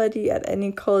somebody at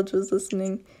any college was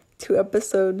listening to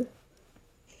episode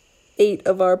 8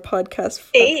 of our podcast.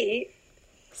 8?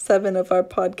 7 of our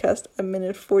podcast, a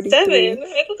minute 43. 7?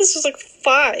 I thought this was like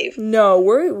 5. No,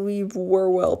 we were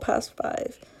well past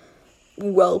 5.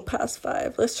 Well past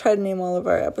 5. Let's try to name all of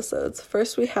our episodes.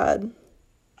 First we had...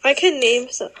 I can name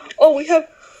some. Oh, we have,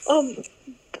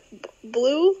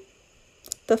 Blue?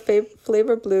 The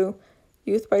Flavor Blue,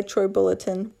 Youth by Troy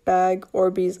Bulletin, Bag,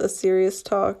 Orbeez, A Serious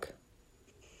Talk.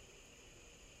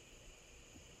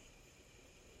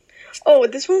 Oh,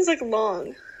 this one's like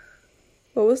long.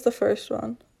 What was the first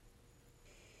one?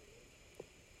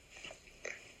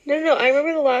 No, I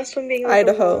remember the last one being like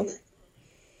Idaho.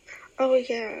 Oh,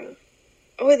 yeah.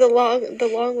 Oh, wait, the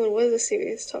long one was A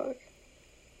Serious Talk.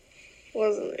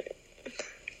 Wasn't it?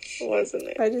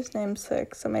 I just named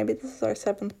 6, so maybe this is our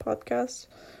 7th podcast.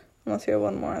 Unless you have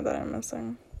one more that I'm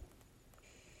missing.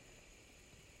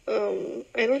 I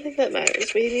don't think that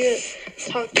matters. We need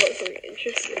to talk about something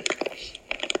interesting.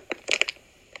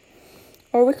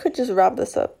 Or we could just wrap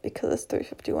this up because it's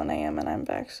 3:51 a.m. and I'm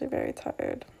actually very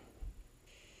tired.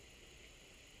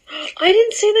 I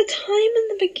didn't say the time in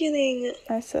the beginning.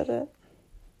 I said it.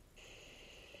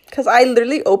 Because I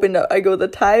literally opened up. I go, the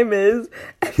time is...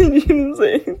 And then you didn't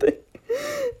say anything.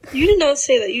 You did not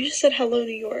say that. You just said hello,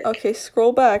 New York. Okay,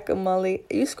 scroll back, Molly.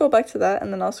 You scroll back to that,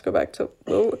 and then I'll scroll back to...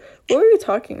 What were you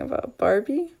talking about?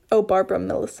 Barbie? Oh, Barbara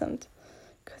Millicent.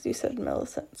 Because you said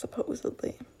Millicent,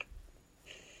 supposedly.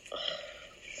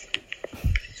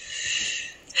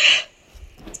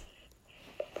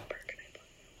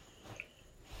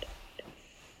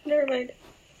 mind.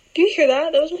 Do you hear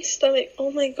that? That was my stomach.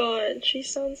 Oh my god, she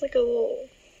sounds like a little...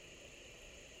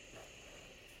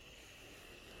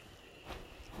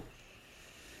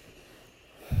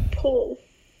 Pull.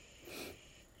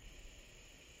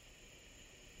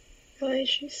 Why is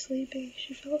she sleeping?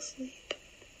 She fell asleep.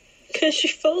 Because she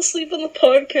fell asleep on the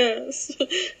podcast.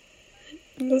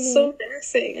 It's so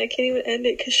embarrassing. I can't even end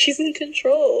it because she's in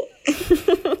control.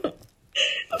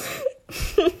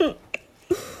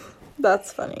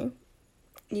 That's funny.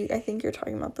 I think you're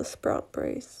talking about the sprout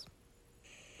brace.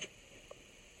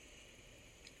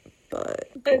 But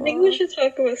I think we should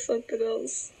talk about something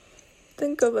else.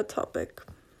 think of a topic.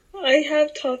 I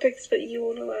have topics, but you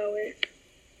won't allow it.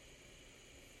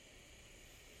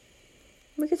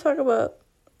 We could talk about...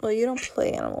 Well, you don't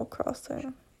play Animal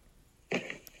Crossing.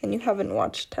 And you haven't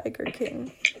watched Tiger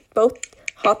King. Both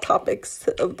hot topics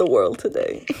of the world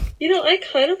today. You know, I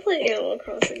kind of play Animal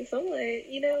Crossing some way,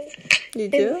 you know? You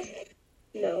do?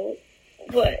 No.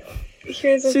 What?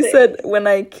 Here's the She thing. said when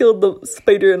I killed the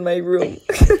spider in my room.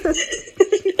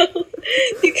 No,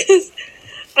 because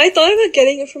I thought about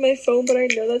getting it for my phone, but I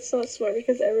know that's not smart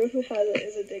because everyone who has it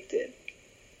is addicted.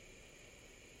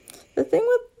 The thing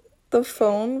with the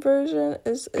phone version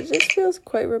is it just feels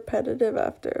quite repetitive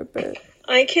after a bit.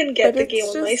 I can get But the it's game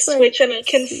on my just, like, Switch and I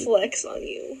can see. flex on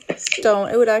you.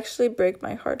 Don't. It would actually break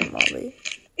my heart, Molly.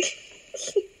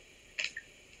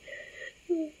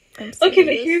 I'm Okay,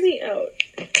 but serious. hear me out.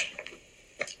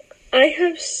 I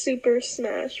have Super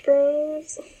Smash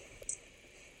Bros.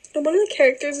 And one of the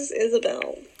characters is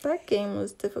Isabelle. That game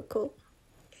was difficult.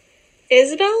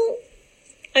 Isabelle?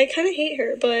 I kind of hate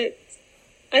her, but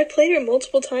I played her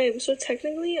multiple times, so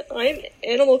technically I'm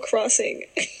Animal Crossing.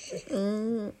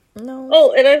 No.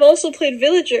 Oh, and I've also played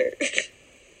Villager.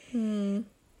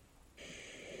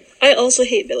 I also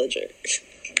hate Villager.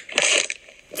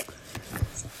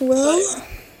 Well,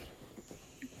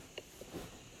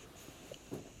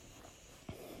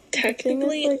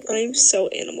 Technically, like- I'm so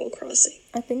Animal Crossing.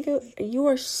 I think you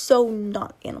are so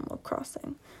not Animal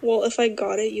Crossing. Well, if I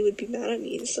got it, you would be mad at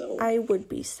me, so... I would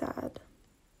be sad.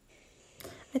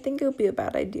 I think it would be a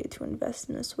bad idea to invest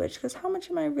in a Switch, because how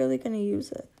much am I really going to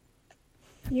use it?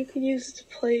 You could use it to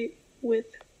play with...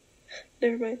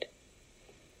 Never mind.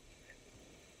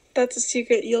 That's a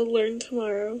secret you'll learn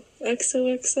tomorrow.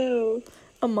 XOXO.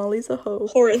 Molly's a hoe.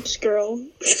 Porridge girl.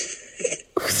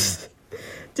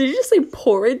 Did you just say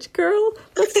porridge, girl?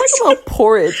 Let's talk about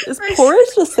porridge. Is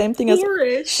porridge the same thing as...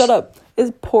 Porridge. Shut up.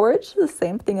 Is porridge the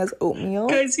same thing as oatmeal?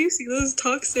 Guys, you see those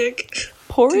toxic.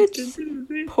 Porridge?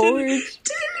 Porridge.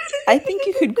 I think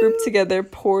you could group together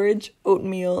porridge,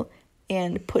 oatmeal,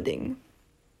 and pudding.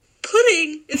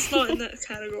 Pudding is not in that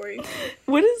category.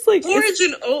 What is like... Porridge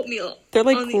and oatmeal. They're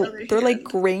like on the other they're like hand.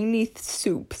 grainy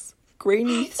soups.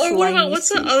 Grainy, Or slimy what about, what's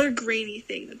the soup. other grainy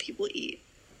thing that people eat?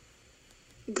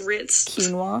 Grits.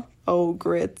 Quinoa? Oh,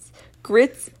 grits.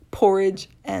 Grits, porridge,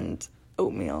 and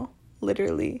oatmeal.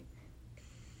 Literally.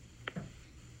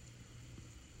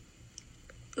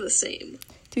 The same.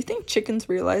 Do you think chickens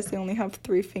realize they only have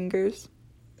 3 fingers?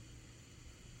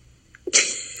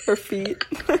 Or feet?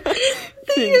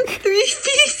 They have 3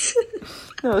 feet.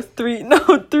 No,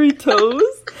 3 toes?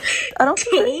 I don't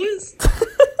think Toes?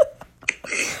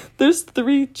 there's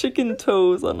 3 chicken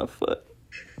toes on a foot.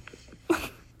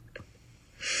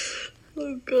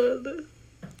 Oh god.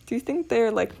 Do you think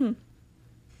they're like, I'm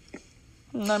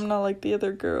not like the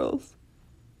other girls?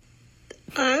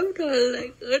 I'm not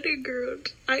like other girls.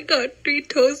 I got 3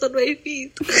 toes on my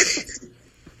feet.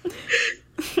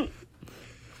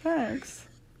 Thanks.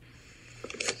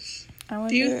 I wonder...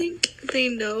 Do you think they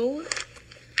know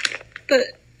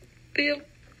that they have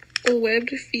webbed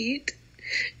feet?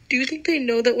 Do you think they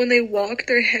know that when they walk,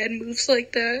 their head moves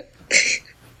like that? Why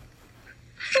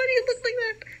do you look like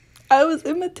that? I was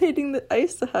imitating I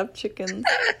used to have chickens.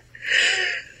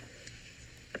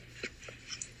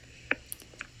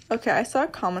 Okay, I saw a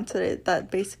comment today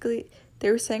that basically they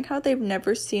were saying how they've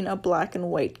never seen a black and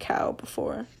white cow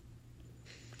before.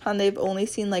 How they've only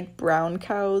seen like brown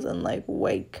cows and like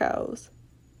white cows.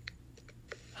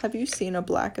 Have you seen a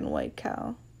black and white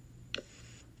cow?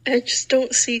 I just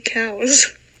don't see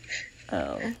cows.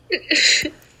 Oh.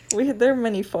 There are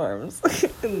many farms.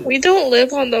 We don't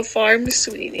live on the farm,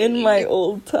 sweetie. In my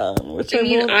old town, which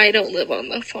I don't live on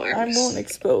the farm. I won't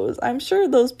expose. I'm sure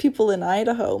those people in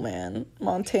Idaho, man,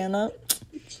 Montana,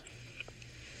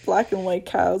 black and white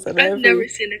cows. I've never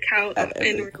seen a cow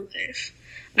in real life.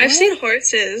 I've seen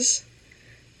horses.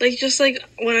 Like, just like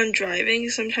when I'm driving,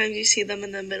 sometimes you see them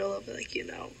in the middle of, like, you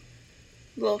know,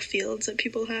 little fields that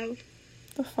people have.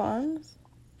 The farms?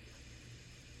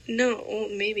 No, well,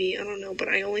 maybe, I don't know, but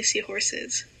I only see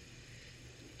horses.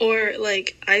 Or,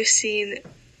 like, I've seen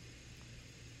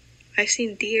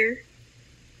deer.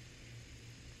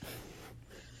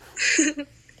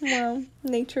 Wow,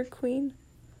 nature queen.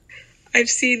 I've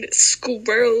seen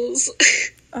squirrels.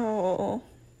 Oh.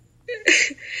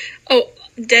 Oh,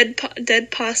 dead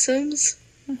possums.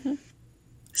 Mhm.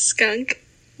 Skunk.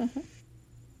 Mhm.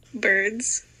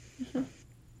 Birds.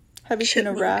 Have you seen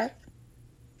a Chipmunk. rat?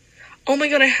 Oh my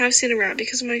god, I have seen a rat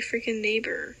because of my freaking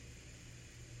neighbor.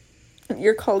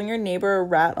 You're calling your neighbor a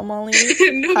rat, Amali?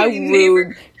 No, How my rude.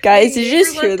 neighbor- Guys, my did you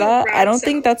just neighbor hear let the that? I don't rats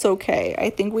think out. that's okay. I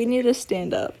think we need to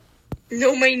stand up.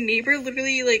 No, my neighbor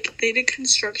literally, like, they did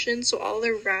construction, so all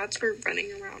their rats were running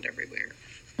around everywhere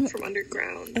from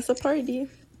underground. It's a party.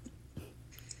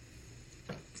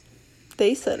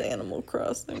 They said Animal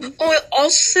Crossing. Oh,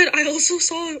 I also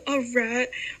saw a rat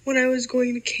when I was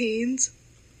going to Cane's.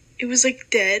 It was, like,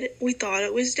 dead. We thought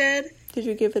it was dead. Did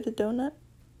you give it a donut?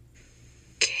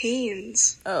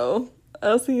 Cane's. Oh,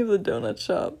 I was thinking of the donut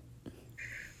shop.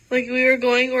 Like, we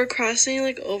were crossing,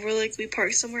 like, over, like, we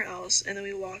parked somewhere else, and then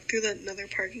we walked through another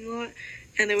parking lot,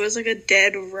 and there was, like, a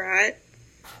dead rat,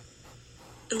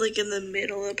 like, in the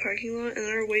middle of the parking lot, and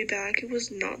on our way back, it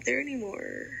was not there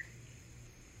anymore.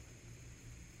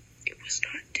 It was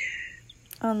not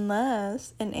dead.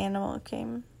 Unless an animal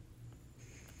came.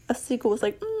 A seagull was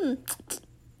like, and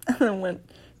then went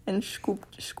and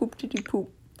scooped poop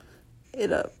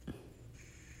it up.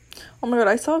 Oh my god,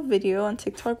 I saw a video on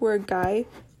TikTok where a guy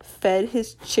fed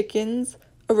his chickens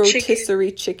a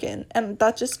rotisserie chicken, and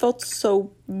that just felt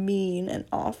so mean and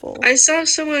awful. I saw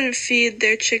someone feed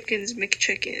their chickens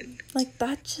McChicken. Like,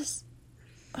 that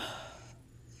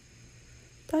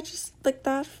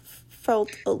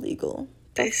felt illegal.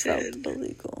 They said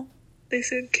illegal.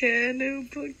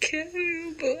 cannibal,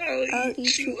 I'll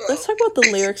eat you up. Let's talk about the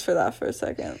lyrics for that for a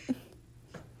second.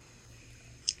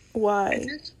 Why?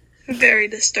 Very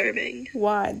disturbing.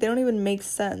 Why? They don't even make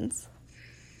sense.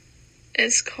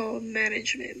 It's called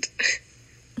management.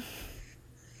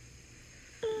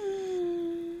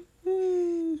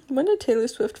 When did Taylor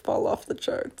Swift fall off the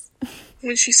charts?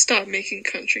 When she stopped making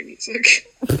country music.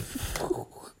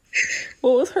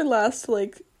 What was her last,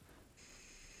 like...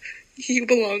 You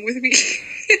belong with me.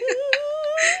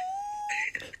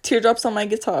 Teardrops on my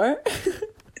guitar?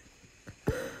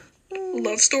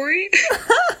 Love story.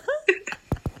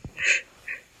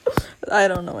 I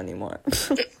don't know anymore.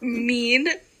 Mean.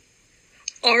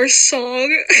 Our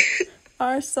song.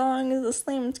 Our song is a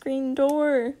slam screen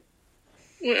door.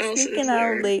 What else Sneaking is out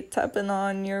there? late, tapping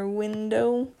on your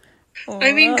window.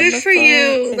 I mean, on good the for phone,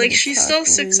 you. and Like, you she's talk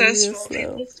still real successful.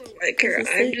 slow. People still like her. Cause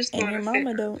it's I'm late just and not your a mama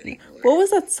fan don't. anymore. What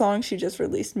was that song she just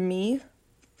released? Me?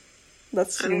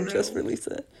 That's I she don't just know. released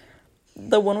it.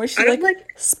 The one where I she's don't like,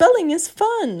 spelling is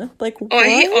fun. Like, Oh, what? I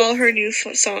hate all her new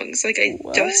songs. Like, I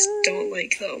just What? don't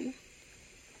like them.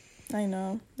 I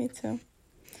know, me too.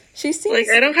 She seems Like,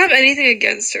 I don't have anything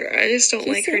against her. I just don't she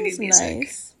like her new seems music.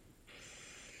 nice.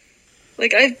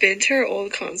 Like, I've been to her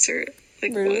old concert,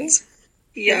 like, Really? once.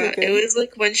 Yeah, it good? it was,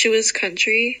 like, when she was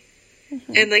country,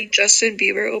 and, like, Justin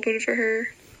Bieber opened for her.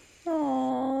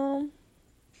 Aww.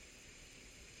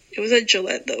 It was at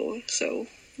Gillette, though, so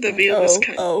the view was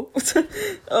kind of...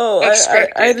 Oh,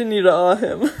 Obstructed. I didn't need to awe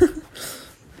him.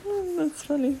 Oh, that's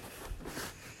funny.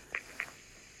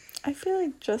 I feel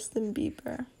like Justin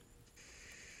Bieber.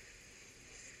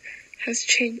 has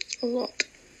changed a lot.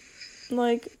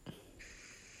 Like,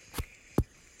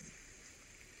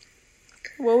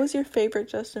 what was your favorite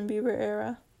Justin Bieber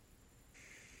era?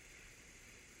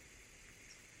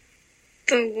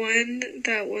 The one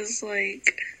that was,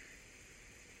 like...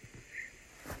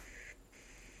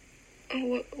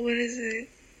 Oh, what is it?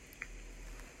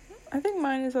 I think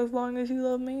mine is As Long As You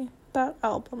Love Me. That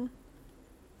album.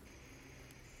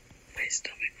 My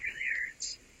stomach really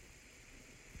hurts.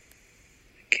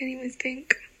 I can't even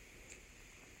think.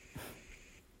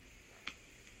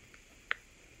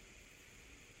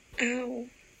 Ow.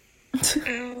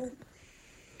 Ow.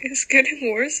 It's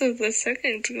getting worse as the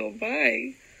seconds go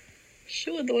by.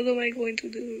 Shoot, what am I going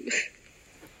to do?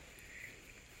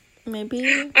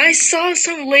 Maybe. I saw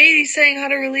some lady saying how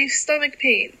to relieve stomach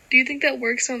pain. Do you think that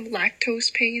works on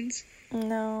lactose pains?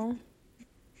 No.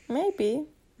 Maybe.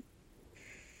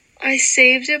 I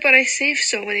saved it, but I saved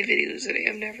so many videos today,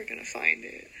 I'm never gonna find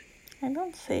it. I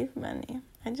don't save many.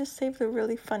 I just save the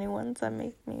really funny ones that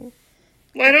make me...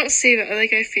 Well, I don't save it,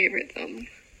 I favorite them.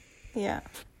 Yeah.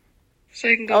 So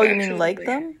I can go Oh, back you to mean them like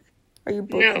later. them? Or you No,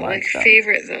 bookmark like them?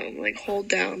 favorite them. Like hold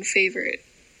down favorite.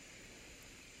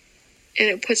 And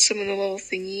it puts them in a little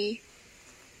thingy.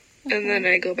 And then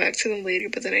I go back to them later,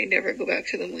 but then I never go back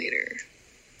to them later.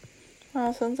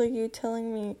 Wow, sounds like you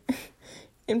telling me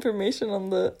information on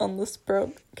the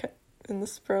sprout in the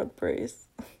sprout brace.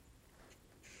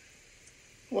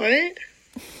 What?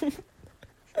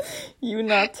 You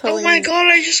not telling Oh my me. god,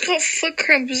 I just got foot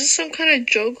cramp. Is this some kind of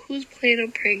joke? Who's playing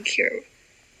a prank here?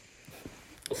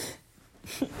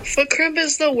 Foot cramp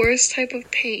is the worst type of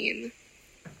pain.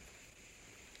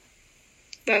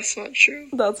 That's not true.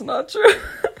 That's not true.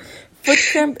 Foot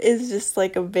cramp is just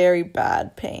like a very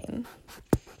bad pain.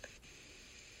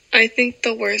 I think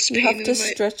the worst You pain have to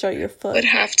stretch out your foot. would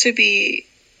have to be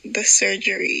the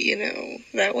surgery, you know.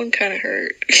 That one kind of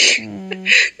hurt.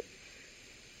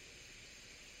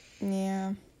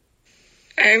 Yeah.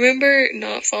 I remember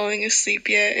not falling asleep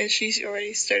yet, and she's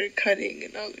already started cutting,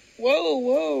 and I was like,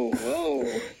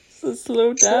 whoa. So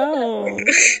slow down.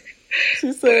 She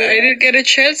I said, didn't get a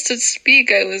chance to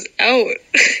speak. I was out.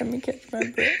 let me catch my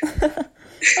breath.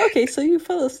 Okay, so you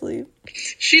fell asleep.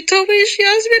 She asked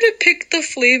me to pick the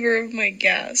flavor of my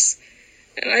gas.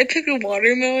 And I picked a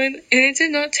watermelon, and it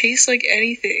did not taste like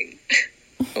anything.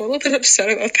 I'm a little bit upset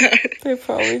about that. They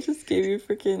probably just gave you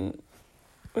freaking,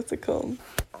 what's it called?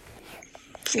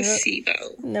 Placebo.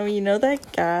 No, you know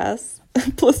that gas?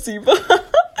 Placebo.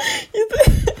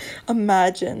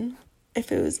 Imagine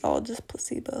if it was all just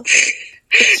placebo.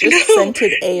 It's just No.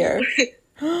 scented air.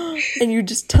 And you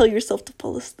just tell yourself to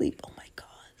fall asleep. Oh my god.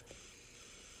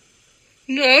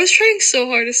 No, I was trying so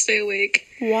hard to stay awake.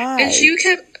 Why? And she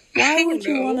kept... Why would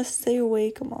you want to stay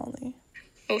awake, Molly?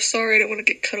 Oh, sorry, I didn't want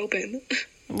to get cut open.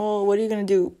 Well, what are you going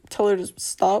to do? Tell her to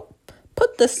stop?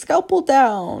 Put the scalpel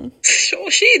down. Oh,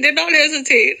 she did not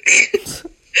hesitate.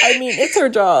 I mean, it's her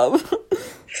job.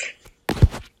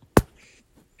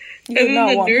 You would And not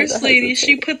then the want her to nurse lady,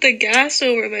 she hesitate. put the gas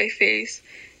over my face.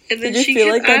 And then Did she you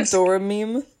feel kept like that Dora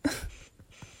meme?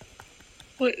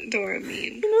 What Dora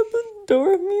mean? You know the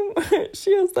Dora meme where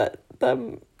she has that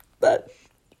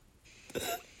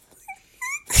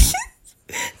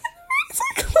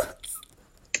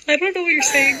I don't know what you're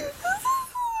saying.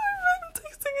 I'm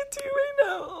texting it to you right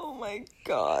now. Oh my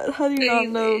god. How do you not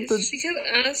know Anyways, she kept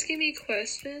asking me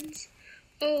questions.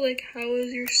 Oh, like, how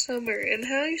was your summer? And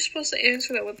how are you supposed to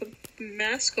answer that with a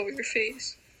mask over your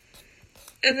face?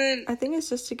 And then, I think it's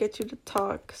just to get you to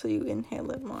talk so you inhale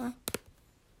it more.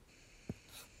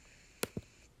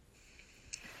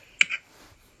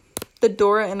 The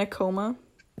Dora in a coma.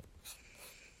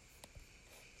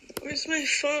 where's my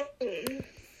phone?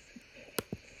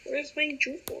 Where's my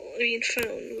jewel? I mean,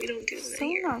 phone. We don't do that So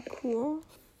here. not cool.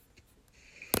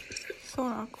 So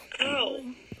not cool. Ow.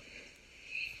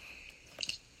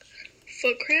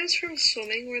 Foot cramps from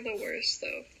swimming were the worst,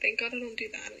 though. Thank God I don't do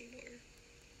that anymore.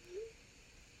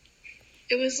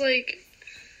 It was like...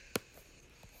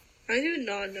 I do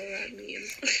not know that meme.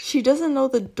 She doesn't know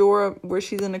the Dora where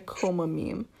she's in a coma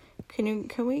meme. Can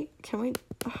we,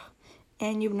 ugh.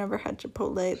 And you've never had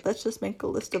Chipotle. Let's just make a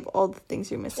list of all the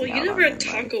things you're missing Well, out you on never in had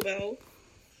life. Taco Bell.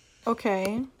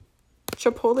 Okay.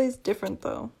 Chipotle's different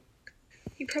though.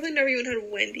 You probably never even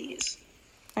had Wendy's.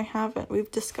 I haven't. We've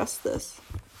discussed this.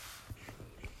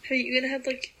 Have you even had,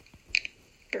 like,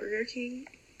 Burger King?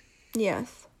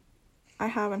 Yes. I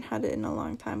haven't had it in a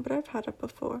long time, but I've had it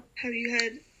before. Have you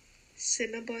had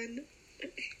Cinnabon?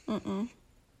 Mm-mm.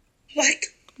 What?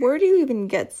 Where do you even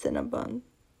get Cinnabon?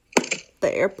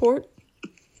 The airport?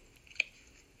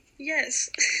 Yes.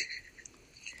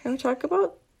 Can we talk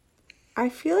about... I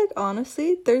feel like,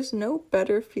 honestly, there's no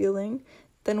better feeling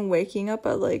than waking up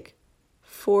at, like,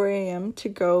 4 a.m. to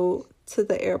go to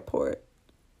the airport.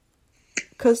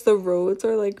 Because the roads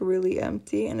are, like, really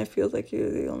empty, and it feels like you're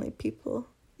the only people.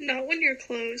 Not when you're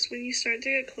close. When you start to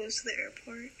get close to the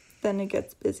airport. Then it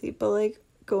gets busy. But, like,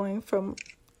 going from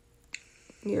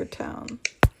your town.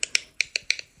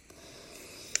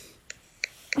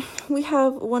 We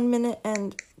have 1 minute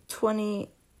and 20...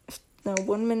 No,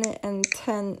 1 minute and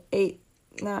 10, 8,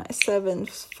 9, 7,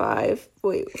 5...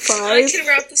 Wait, 5... I can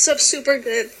wrap this up super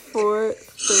good. 4,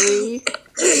 3,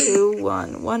 2,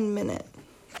 1. 1 minute.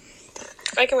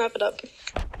 I can wrap it up.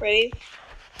 Ready?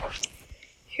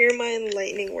 Here are my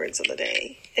enlightening words of the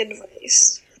day.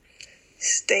 Advice.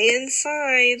 Stay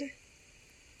inside.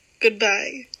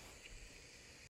 Goodbye.